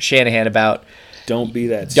Kyle Shanahan about, Don't be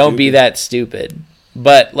that stupid. don't be that stupid.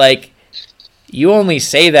 But, like, you only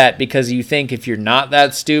say that because you think if you're not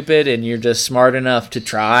that stupid and you're just smart enough to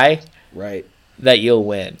try, Right. that you'll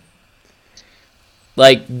win.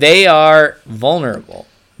 Like, they are vulnerable.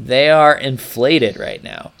 They are inflated right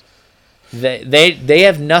now. They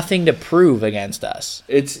have nothing to prove against us.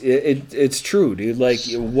 It's true, dude. Like,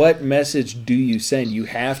 what message do you send? You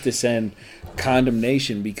have to send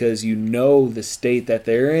condemnation because you know the state that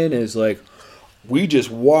they're in is like, we just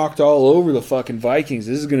walked all over the fucking Vikings.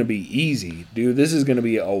 This is going to be easy, dude. This is going to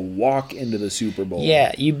be a walk into the Super Bowl.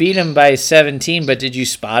 Yeah, you beat them by 17, but did you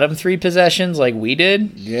spot them 3 possessions like we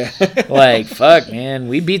did? Yeah. Like, fuck, man.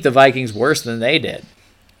 We beat the Vikings worse than they did.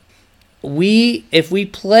 If we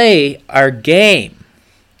play our game,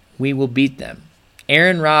 we will beat them.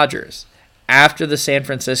 Aaron Rodgers, after the San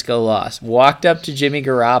Francisco loss, walked up to Jimmy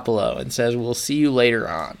Garoppolo and says, we'll see you later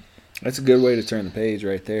on. That's a good way to turn the page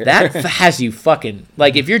right there. That has you fucking...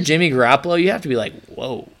 Like, if you're Jimmy Garoppolo, you have to be like,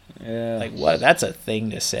 whoa. Yeah. Like, what? That's a thing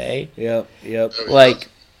to say. Yep. Like,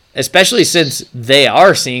 especially since they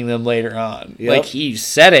are seeing them later on. Yep. Like, he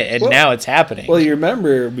said it, and Well- now it's happening. Well, you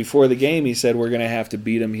remember before the game, he said we're going to have to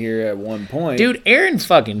beat him here at one point. Dude, Aaron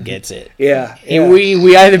fucking gets it. Yeah. And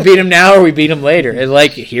we either beat him now or we beat him later. And,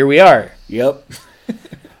 like, here we are. Yep.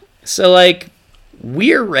 So, like,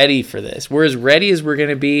 we're ready for this. We're as ready as we're going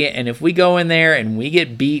to be. And if we go in there and we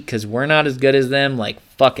get beat because we're not as good as them, like,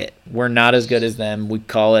 fuck it. We're not as good as them. We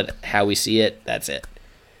call it how we see it. That's it.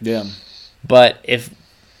 Yeah. But if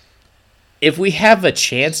we have a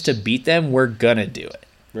chance to beat them, we're going to do it.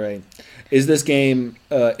 Right. Is this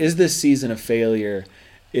season a failure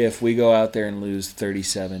if we go out there and lose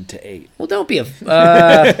 37-8? Well, don't be a...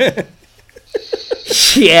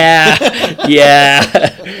 yeah.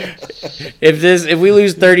 If we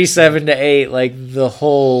lose 37-8, like, the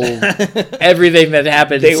whole... everything that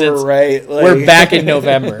happened They since... were right. Like, We're back in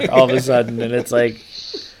November all of a sudden, and it's like...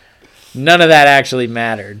 None of that actually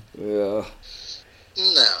mattered. Yeah.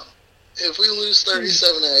 No. If we lose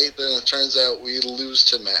 37-8, then it turns out we lose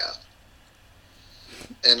to math.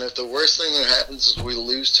 And if the worst thing that happens is we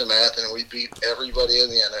lose to math and we beat everybody in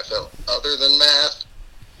the NFL other than math,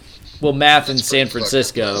 Well, math in That's San pretty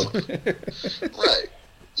Francisco. right.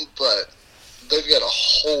 But they've got a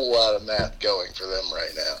whole lot of math going for them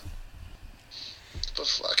right now. But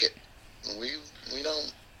fuck it. We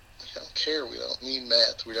don't care. We don't need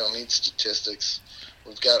math. We don't need statistics.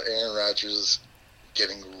 We've got Aaron Rodgers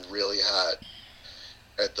getting really hot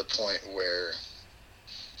at the point where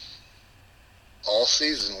all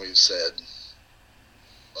season we've said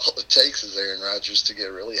all it takes is Aaron Rodgers to get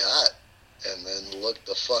really hot and then look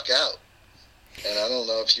the fuck out. And I don't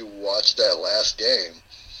know if you watched that last game,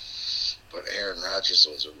 but Aaron Rodgers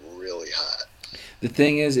was really hot. The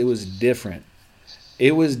thing is, it was different.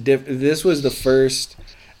 It was This was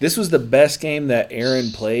the best game that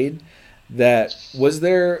Aaron played. That was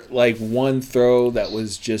there like one throw that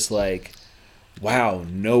was just like, wow,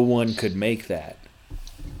 no one could make that.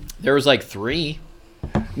 There was like 3.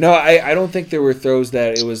 No, I don't think there were throws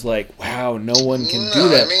that it was like, wow, no one can do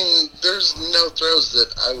that. I mean, there's no throws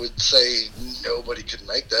that I would say nobody could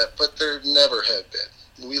make that, but there never have been.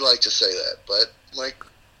 We like to say that, but like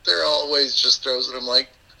there are always just throws that I'm like,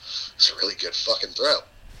 it's a really good fucking throw.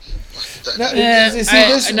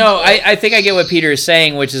 I think I get what Peter is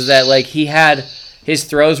saying, which is that like his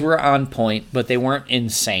throws were on point, but they weren't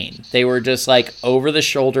insane. They were just like over the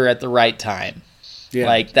shoulder at the right time. Yeah.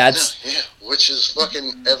 Like that's which is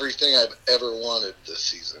fucking everything I've ever wanted this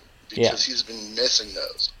season because he's been missing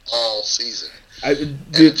those all season. And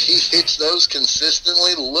if he hits those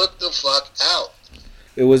consistently, look the fuck out.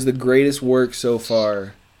 It was the greatest work so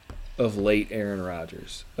far of Aaron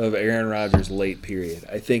Rodgers late period.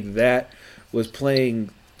 I think that was playing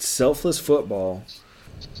selfless football.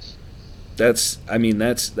 That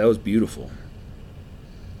was beautiful.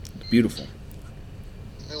 Beautiful.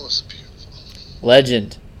 It was beautiful.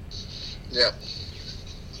 Legend. Yeah.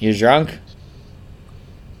 You drunk?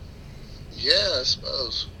 Yeah, I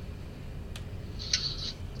suppose.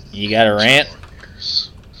 You got a rant?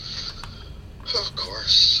 Of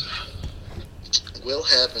course. Will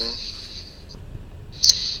happen.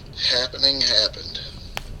 Happened.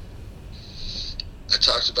 I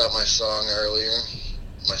talked about my song earlier.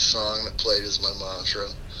 My song that played as my mantra.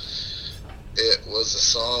 It was a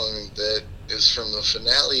song that is from the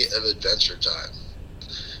finale of Adventure Time.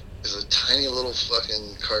 It's a tiny little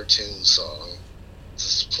fucking cartoon song.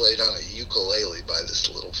 It's played on a ukulele by this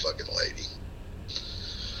little fucking lady.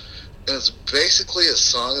 And it's basically a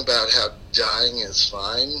song about how dying is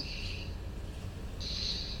fine.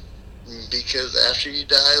 Because after you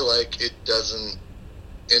die, like, it doesn't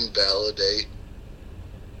invalidate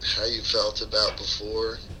how you felt about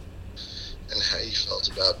before and how you felt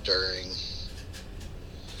about during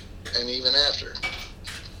and even after.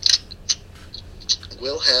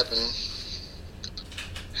 Will happen.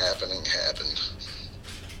 Happened.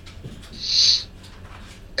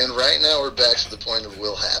 And right now we're back to the point of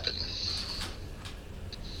will happen.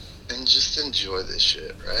 And just enjoy this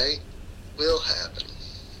shit, right? Will happen.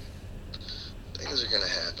 Things are gonna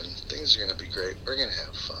happen. Things are gonna be great. We're gonna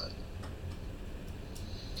have fun.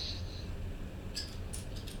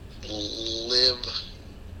 Live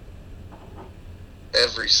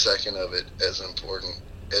every second of it as important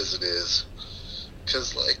as it is.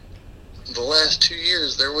 Because, like, the last 2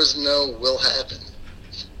 years, there was no will happen.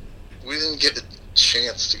 We didn't get a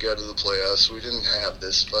chance to go to the playoffs. We didn't have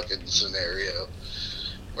this fucking scenario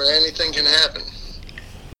where anything can happen.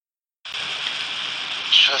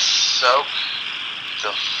 Just soak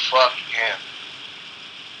the fuck in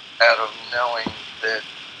out of knowing that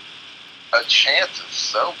a chance is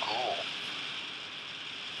so cool.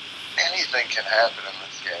 Anything can happen in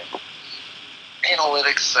this game.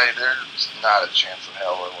 Analytics say there's not a chance in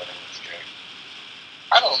hell we're winning this game.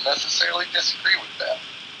 I don't necessarily disagree with that.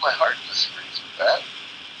 My heart disagrees with that.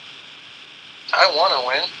 I want to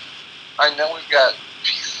win. I know we've got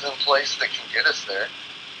pieces in place that can get us there.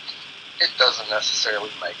 It doesn't necessarily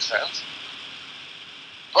make sense.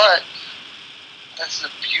 But that's the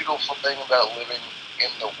beautiful thing about living in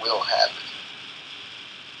the will happen.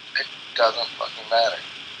 It doesn't fucking matter.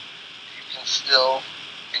 You can still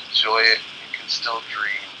enjoy it. You can still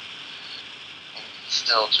dream. You can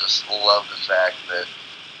still just love the fact that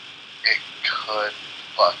it could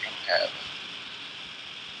fucking happen.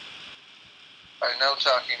 I know,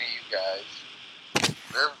 talking to you guys,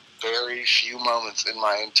 there are very few moments in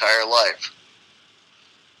my entire life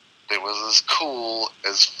that was as cool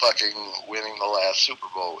as fucking winning the last Super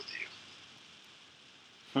Bowl with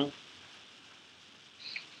you.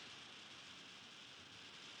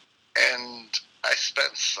 And I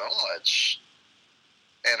spent so much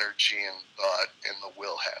energy and thought in the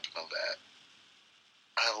will happen of that.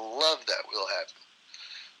 I love that will happen.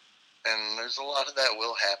 And there's a lot of that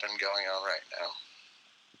will happen going on right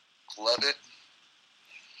now. Love it.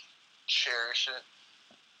 Cherish it.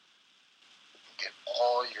 Get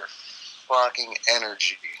all your fucking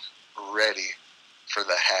energy ready for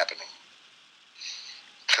the happening.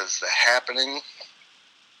 Because the happening,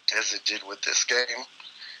 as it did with this game,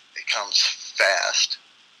 it comes fast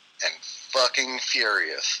and fucking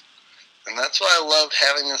furious. And that's why I loved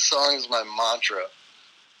having this song as my mantra.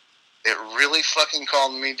 It really fucking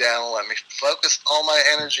calmed me down and let me focus all my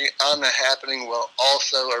energy on the happening while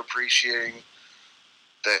also appreciating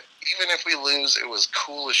that even if we lose, it was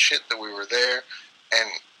cool as shit that we were there. And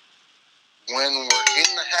when we're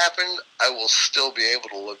in the happen, I will still be able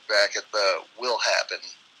to look back at the will happen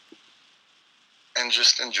and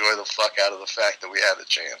just enjoy the fuck out of the fact that we had a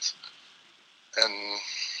chance. And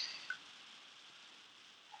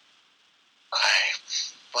I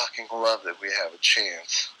fucking love that we have a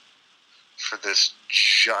chance for this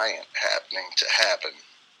giant happening to happen.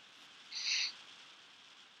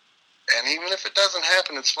 And even if it doesn't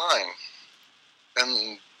happen, it's fine.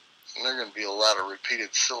 And there are going to be a lot of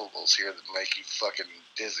repeated syllables here that make you fucking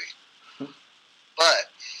dizzy. But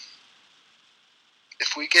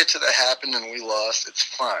if we get to the happen and we lost, it's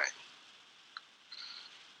fine.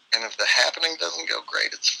 And if the happening doesn't go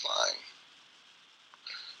great, it's fine.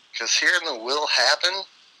 Because here in the will happen,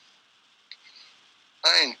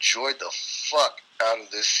 I enjoyed the fuck out of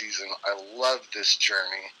this season. I love this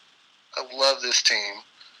journey. I love this team.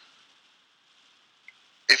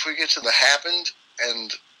 If we get to the happened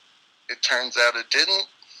and it turns out it didn't,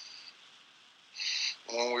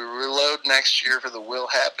 when we reload next year for the will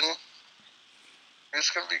happen, it's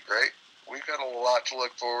going to be great. We've got a lot to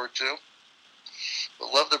look forward to.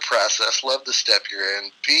 But love the process. Love the step you're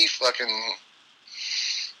in. Be fucking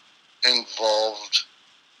involved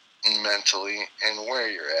mentally in where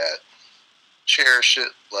you're at. Cherish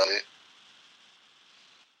it, love it.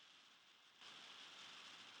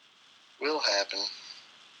 Will happen.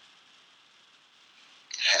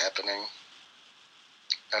 Happening.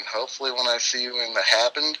 And hopefully when I see you in the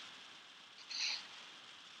happened,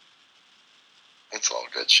 it's all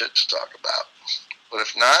good shit to talk about. But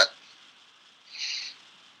if not,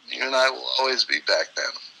 you and I will always be back then.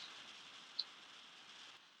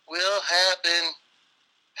 Will happen.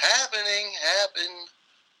 Happen.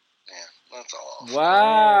 Yeah, that's all.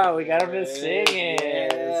 Wow, we got him to singing. Yeah.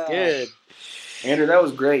 It's good. Andrew, that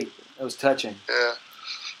was great. That was touching. Yeah.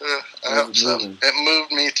 I That hope was so. moving. It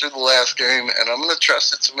moved me through the last game, and I'm going to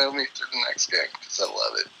trust it to move me through the next game because I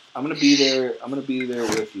love it. I'm gonna be there. I'm gonna be there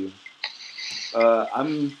with you.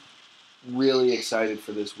 I'm really excited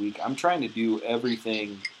for this week. I'm trying to do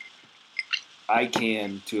everything I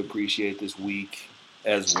can to appreciate this week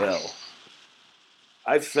as well.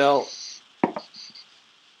 I felt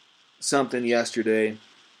something yesterday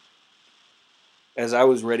as I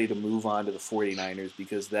was ready to move on to the 49ers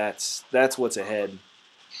because that's what's ahead.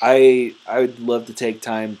 I would love to take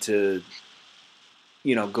time to,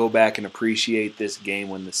 go back and appreciate this game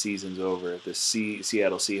when the season's over, the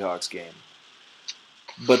Seattle Seahawks game.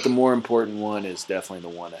 But the more important one is definitely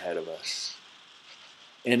the one ahead of us.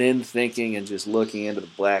 And in thinking and just looking into the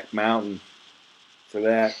Black Mountain for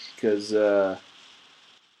that, because, the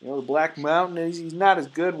Black Mountain, he's not as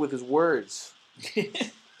good with his words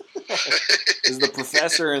as the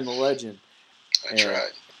professor and the legend. I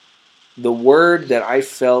tried. The word that I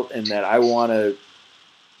felt and that I want to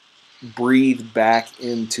breathe back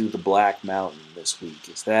into the Black Mountain this week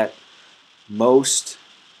is that most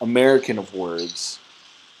American of words,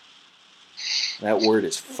 that word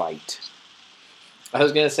is fight. I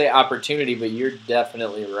was going to say opportunity, but you're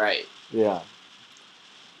definitely right. Yeah.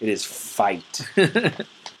 It is fight.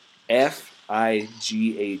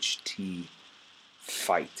 F-I-G-H-T.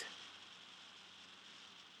 Fight.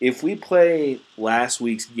 If we play last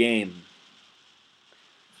week's game,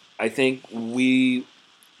 I think we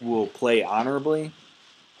will play honorably,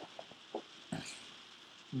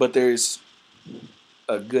 but there's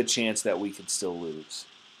a good chance that we could still lose.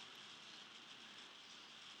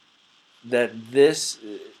 That this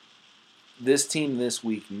team this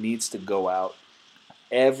week needs to go out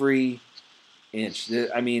every inch.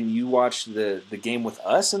 I mean, you watched the game with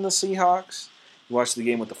us and the Seahawks. You watched the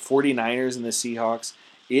game with the 49ers and the Seahawks.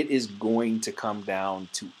 It is going to come down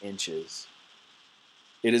to inches.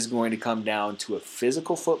 It is going to come down to a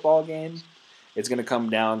physical football game. It's going to come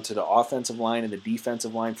down to the offensive line and the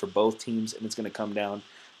defensive line for both teams, and it's going to come down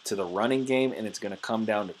to the running game, and it's going to come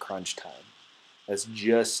down to crunch time. That's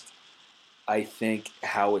just, I think,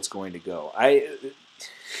 how it's going to go.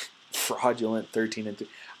 Fraudulent 13-3.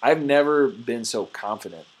 I've never been so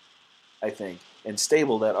confident, I think, and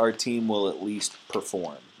stable that our team will at least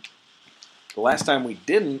perform. The last time we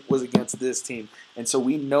didn't was against this team, and so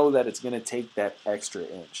we know that it's going to take that extra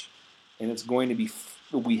inch, and it's going to be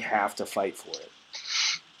we have to fight for it.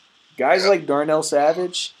 Guys like Darnell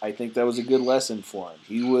Savage, I think that was a good lesson for him.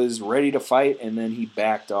 He was ready to fight, and then he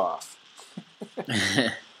backed off.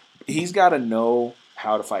 He's got to know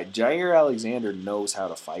how to fight. Jair Alexander knows how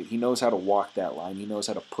to fight. He knows how to walk that line. He knows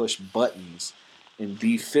how to push buttons and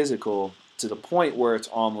be physical to the point where it's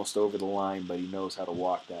almost over the line, but he knows how to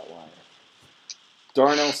walk that line.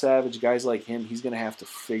 Darnell Savage, guys like him, he's going to have to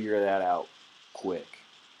figure that out quick.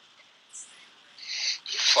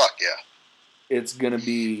 Fuck yeah. It is going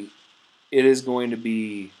to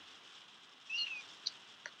be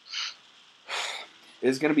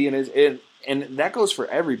and that goes for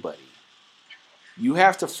everybody. You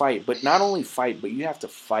have to fight, but not only fight, but you have to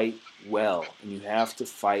fight well, and you have to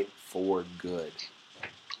fight for good.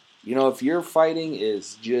 If your fighting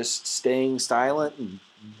is just staying silent and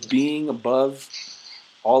being above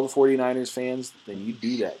all the 49ers fans, then you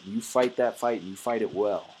do that. You fight that fight, and you fight it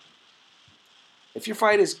well. If your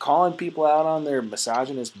fight is calling people out on their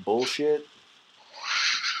misogynist bullshit,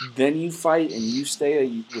 then you fight and you stay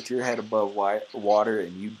with your head above water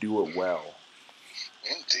and you do it well.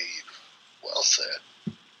 Indeed. Well said.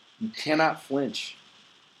 You cannot flinch.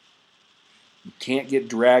 You can't get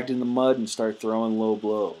dragged in the mud and start throwing low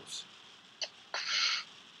blows.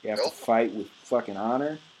 You have to fight with fucking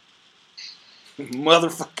honor.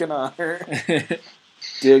 Motherfucking honor.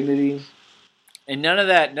 Dignity. And none of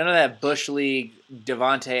that Bush League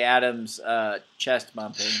Devontae Adams chest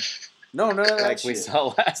bumping No, none of that like shit. we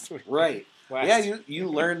saw last week. Right. Last- Yeah, you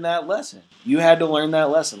learned that lesson. You had to learn that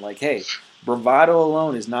lesson. Like, hey, bravado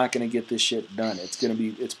alone is not going to get this shit done.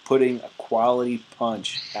 It's putting a quality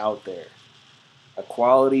punch out there. A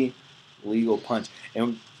quality Legal punch.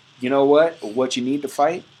 And you know what? What you need to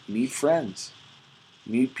fight? You need friends.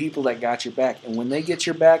 You need people that got your back. And when they get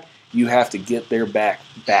your back, you have to get their back.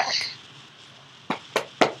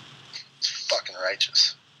 It's fucking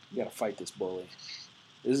righteous. You got to fight this bully.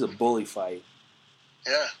 This is a bully fight.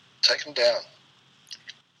 Yeah, take him down.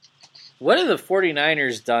 What have the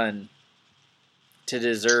 49ers done to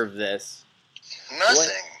deserve this? Nothing.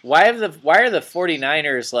 Why are the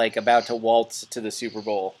 49ers like about to waltz to the Super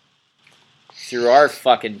Bowl through our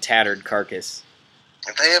fucking tattered carcass?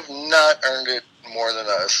 They have not earned it more than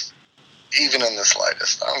us, even in the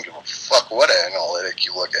slightest. I don't give a fuck what analytic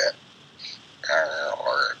you look at.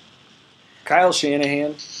 Or Kyle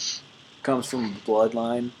Shanahan comes from a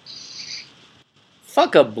bloodline.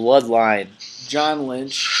 Fuck a bloodline. John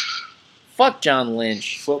Lynch, Fuck John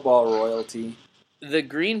Lynch. football royalty. The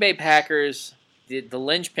Green Bay Packers, the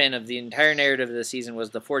linchpin of the entire narrative of the season was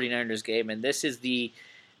the 49ers game, and this is the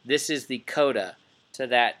coda to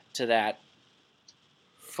that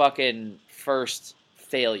fucking first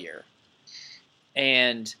failure.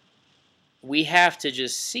 And we have to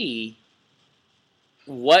just see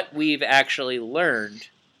what we've actually learned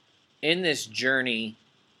in this journey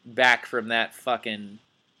back from that fucking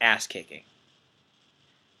ass kicking.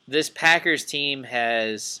 This Packers team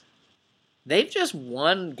they've just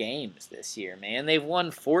won games this year, man. They've won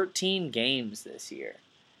 14 games this year.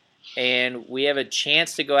 And we have a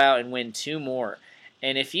chance to go out and win 2 more.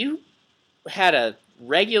 And if you had a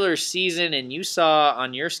regular season and you saw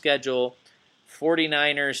on your schedule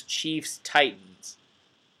 49ers, Chiefs, Titans,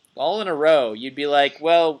 all in a row, you'd be like,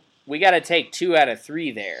 well, we got to take 2 out of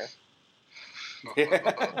 3 there.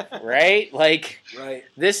 Right? Like, Right.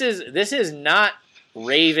 This is not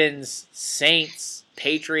Ravens, Saints,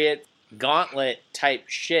 Patriots, gauntlet type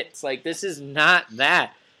shit. It's like, this is not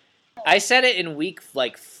that. I said it in week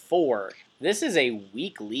 4. This is a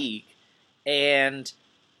weak league. And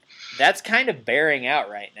that's kind of bearing out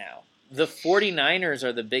right now. The 49ers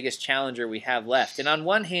are the biggest challenger we have left. And on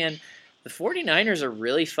one hand, the 49ers are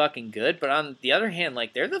really fucking good. But on the other hand,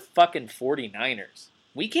 they're the fucking 49ers.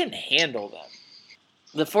 We can handle them.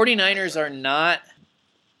 The 49ers are not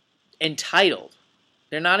entitled.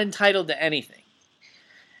 They're not entitled to anything.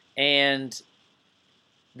 And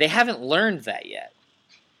they haven't learned that yet.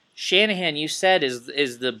 Shanahan, you said, is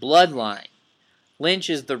the bloodline. Lynch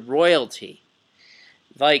is the royalty.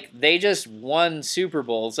 They just won Super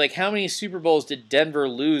Bowls. How many Super Bowls did Denver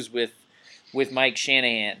lose with Mike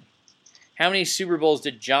Shanahan? How many Super Bowls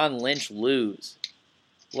did John Lynch lose?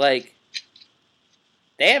 They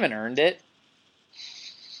haven't earned it.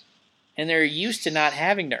 And they're used to not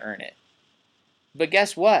having to earn it. But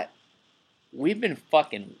guess what? We've been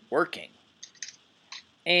fucking working.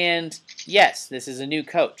 And yes, this is a new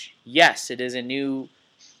coach. Yes, it is a new,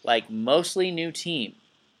 mostly new team.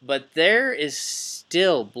 But there is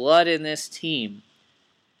still blood in this team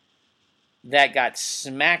that got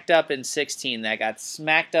smacked up in 16, that got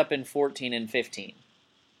smacked up in 14 and 15.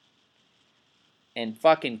 And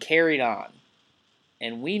fucking carried on.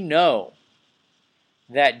 And we know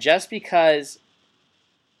that just because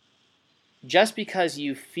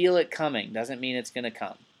you feel it coming doesn't mean it's going to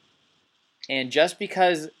come. And just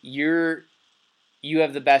because you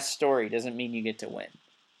have the best story doesn't mean you get to win.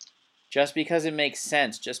 Just because it makes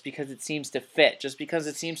sense, just because it seems to fit, just because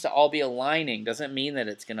it seems to all be aligning doesn't mean that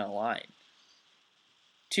it's going to align.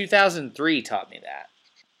 2003 taught me that.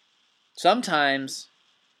 Sometimes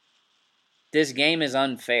this game is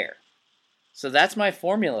unfair. So that's my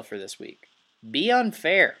formula for this week. Be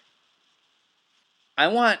unfair. I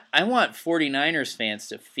want 49ers fans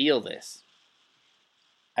to feel this.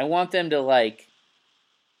 I want them to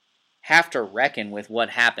have to reckon with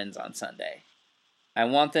what happens on Sunday. I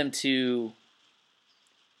want them to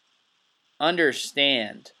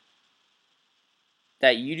understand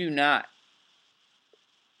that you do not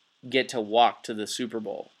get to walk to the Super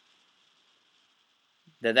Bowl.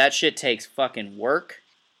 That shit takes fucking work.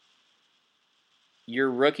 Your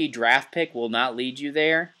rookie draft pick will not lead you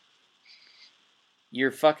there.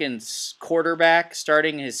 Your fucking quarterback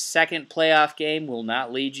starting his second playoff game will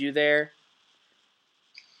not lead you there.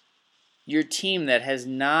 Your team that has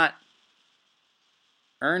not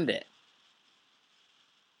earned it,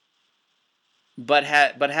 but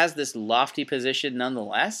has this lofty position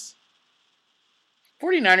nonetheless.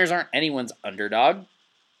 49ers aren't anyone's underdog.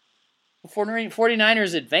 If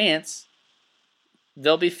 49ers advance,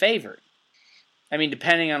 they'll be favored. I mean,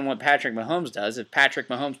 depending on what Patrick Mahomes does. If Patrick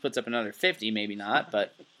Mahomes puts up another 50, maybe not,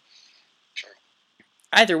 but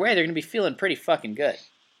either way, they're going to be feeling pretty fucking good.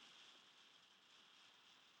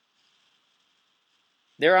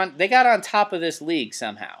 They got on top of this league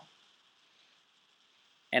somehow.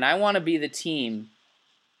 And I want to be the team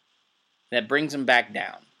that brings them back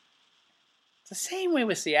down. It's the same way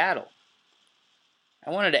with Seattle. I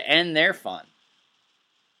wanted to end their fun.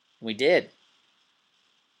 We did.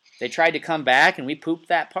 They tried to come back, and we pooped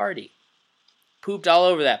that party. Pooped all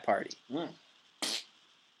over that party.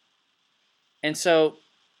 And so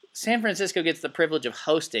San Francisco gets the privilege of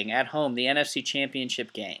hosting at home the NFC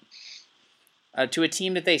Championship game to a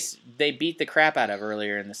team that they beat the crap out of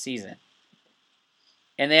earlier in the season.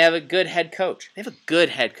 And they have a good head coach. They have a good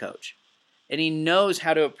head coach. And he knows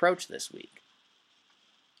how to approach this week.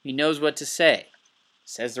 He knows what to say.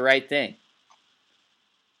 Says the right thing.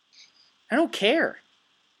 I don't care.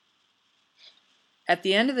 At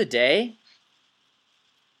the end of the day,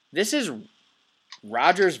 this is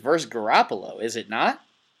Rodgers versus Garoppolo, is it not?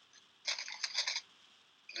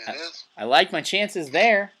 It is. I like my chances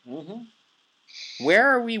there. Mm-hmm. Where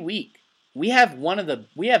are we weak? We have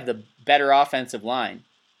the better offensive line.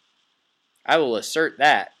 I will assert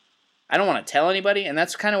that. I don't want to tell anybody, and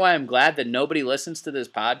that's kind of why I'm glad that nobody listens to this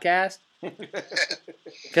podcast.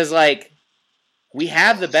 Because we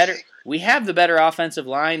have the better offensive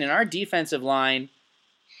line, and our defensive line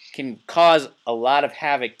can cause a lot of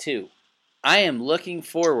havoc too. I am looking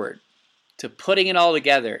forward to putting it all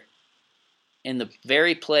together in the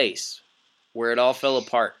very place where it all fell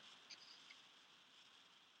apart.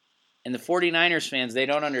 And the 49ers fans, they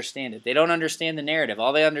don't understand it. They don't understand the narrative.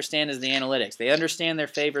 All they understand is the analytics. They understand they're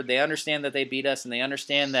favored. They understand that they beat us, and they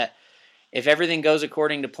understand that if everything goes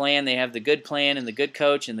according to plan, they have the good plan and the good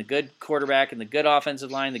coach and the good quarterback and the good offensive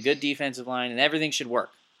line, the good defensive line, and everything should work.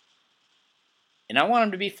 And I want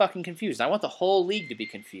them to be fucking confused. I want the whole league to be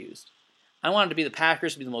confused. I want it to be the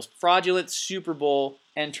Packers to be the most fraudulent Super Bowl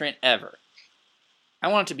entrant ever. I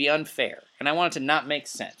want it to be unfair, and I want it to not make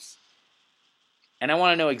sense. And I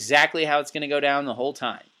want to know exactly how it's going to go down the whole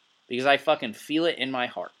time, because I fucking feel it in my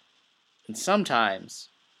heart. And sometimes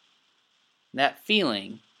that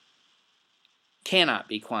feeling cannot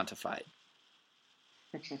be quantified.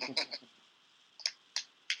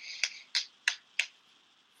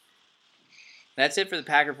 That's it for the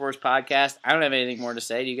Packer Force podcast. I don't have anything more to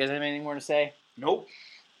say. Do you guys have anything more to say? Nope.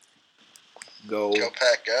 Go. Go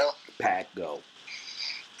Pack, go. Pack, go.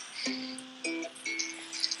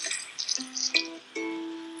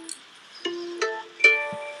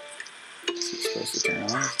 Is it supposed to turn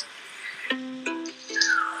on?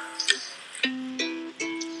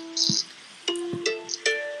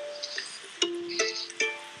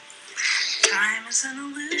 Time is an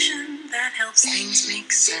illusion that helps things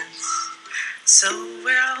make sense. So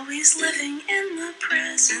we're always living in the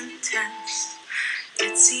present tense.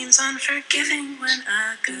 It seems unforgiving when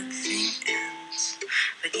a good thing ends.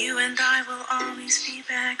 But you and I will always be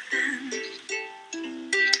back then.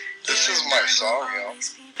 This is my song, yo.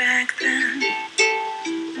 Always be back then.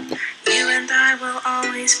 You and I will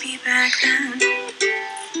always be back then.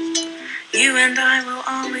 You and I will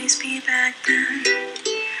always be back then.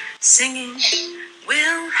 Singing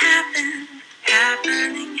will happen,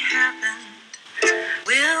 happening happened.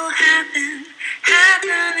 Will happen,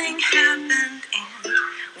 happening happened, and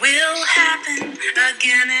will happen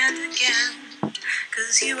again and again.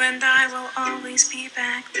 'Cause you and I will always be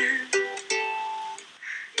back then.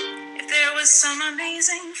 If there was some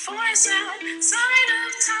amazing force outside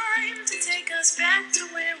of time to take us back to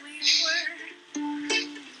where we were,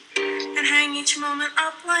 and hang each moment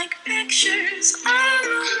up like pictures on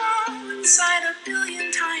the wall inside a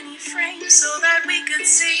billion tiny frames so that we could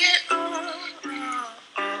see it all.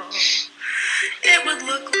 It would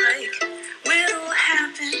look like will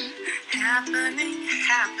happen, happening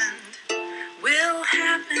happened. Will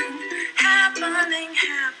happen, happening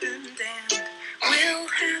happened, and will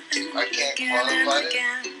happen I can't again and quantify it,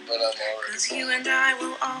 again. but I'm already. 'Cause you and I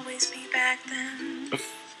will always be back then.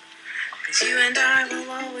 'Cause you and I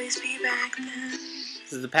will always be back then.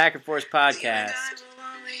 This is the Packer Force podcast.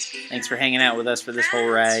 Thanks for hanging out with us for this whole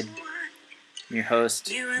ride. I'm your host,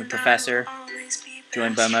 the Professor,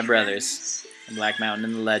 joined by my brothers, the Black Mountain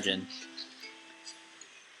and the Legend.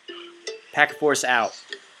 Packer Force out.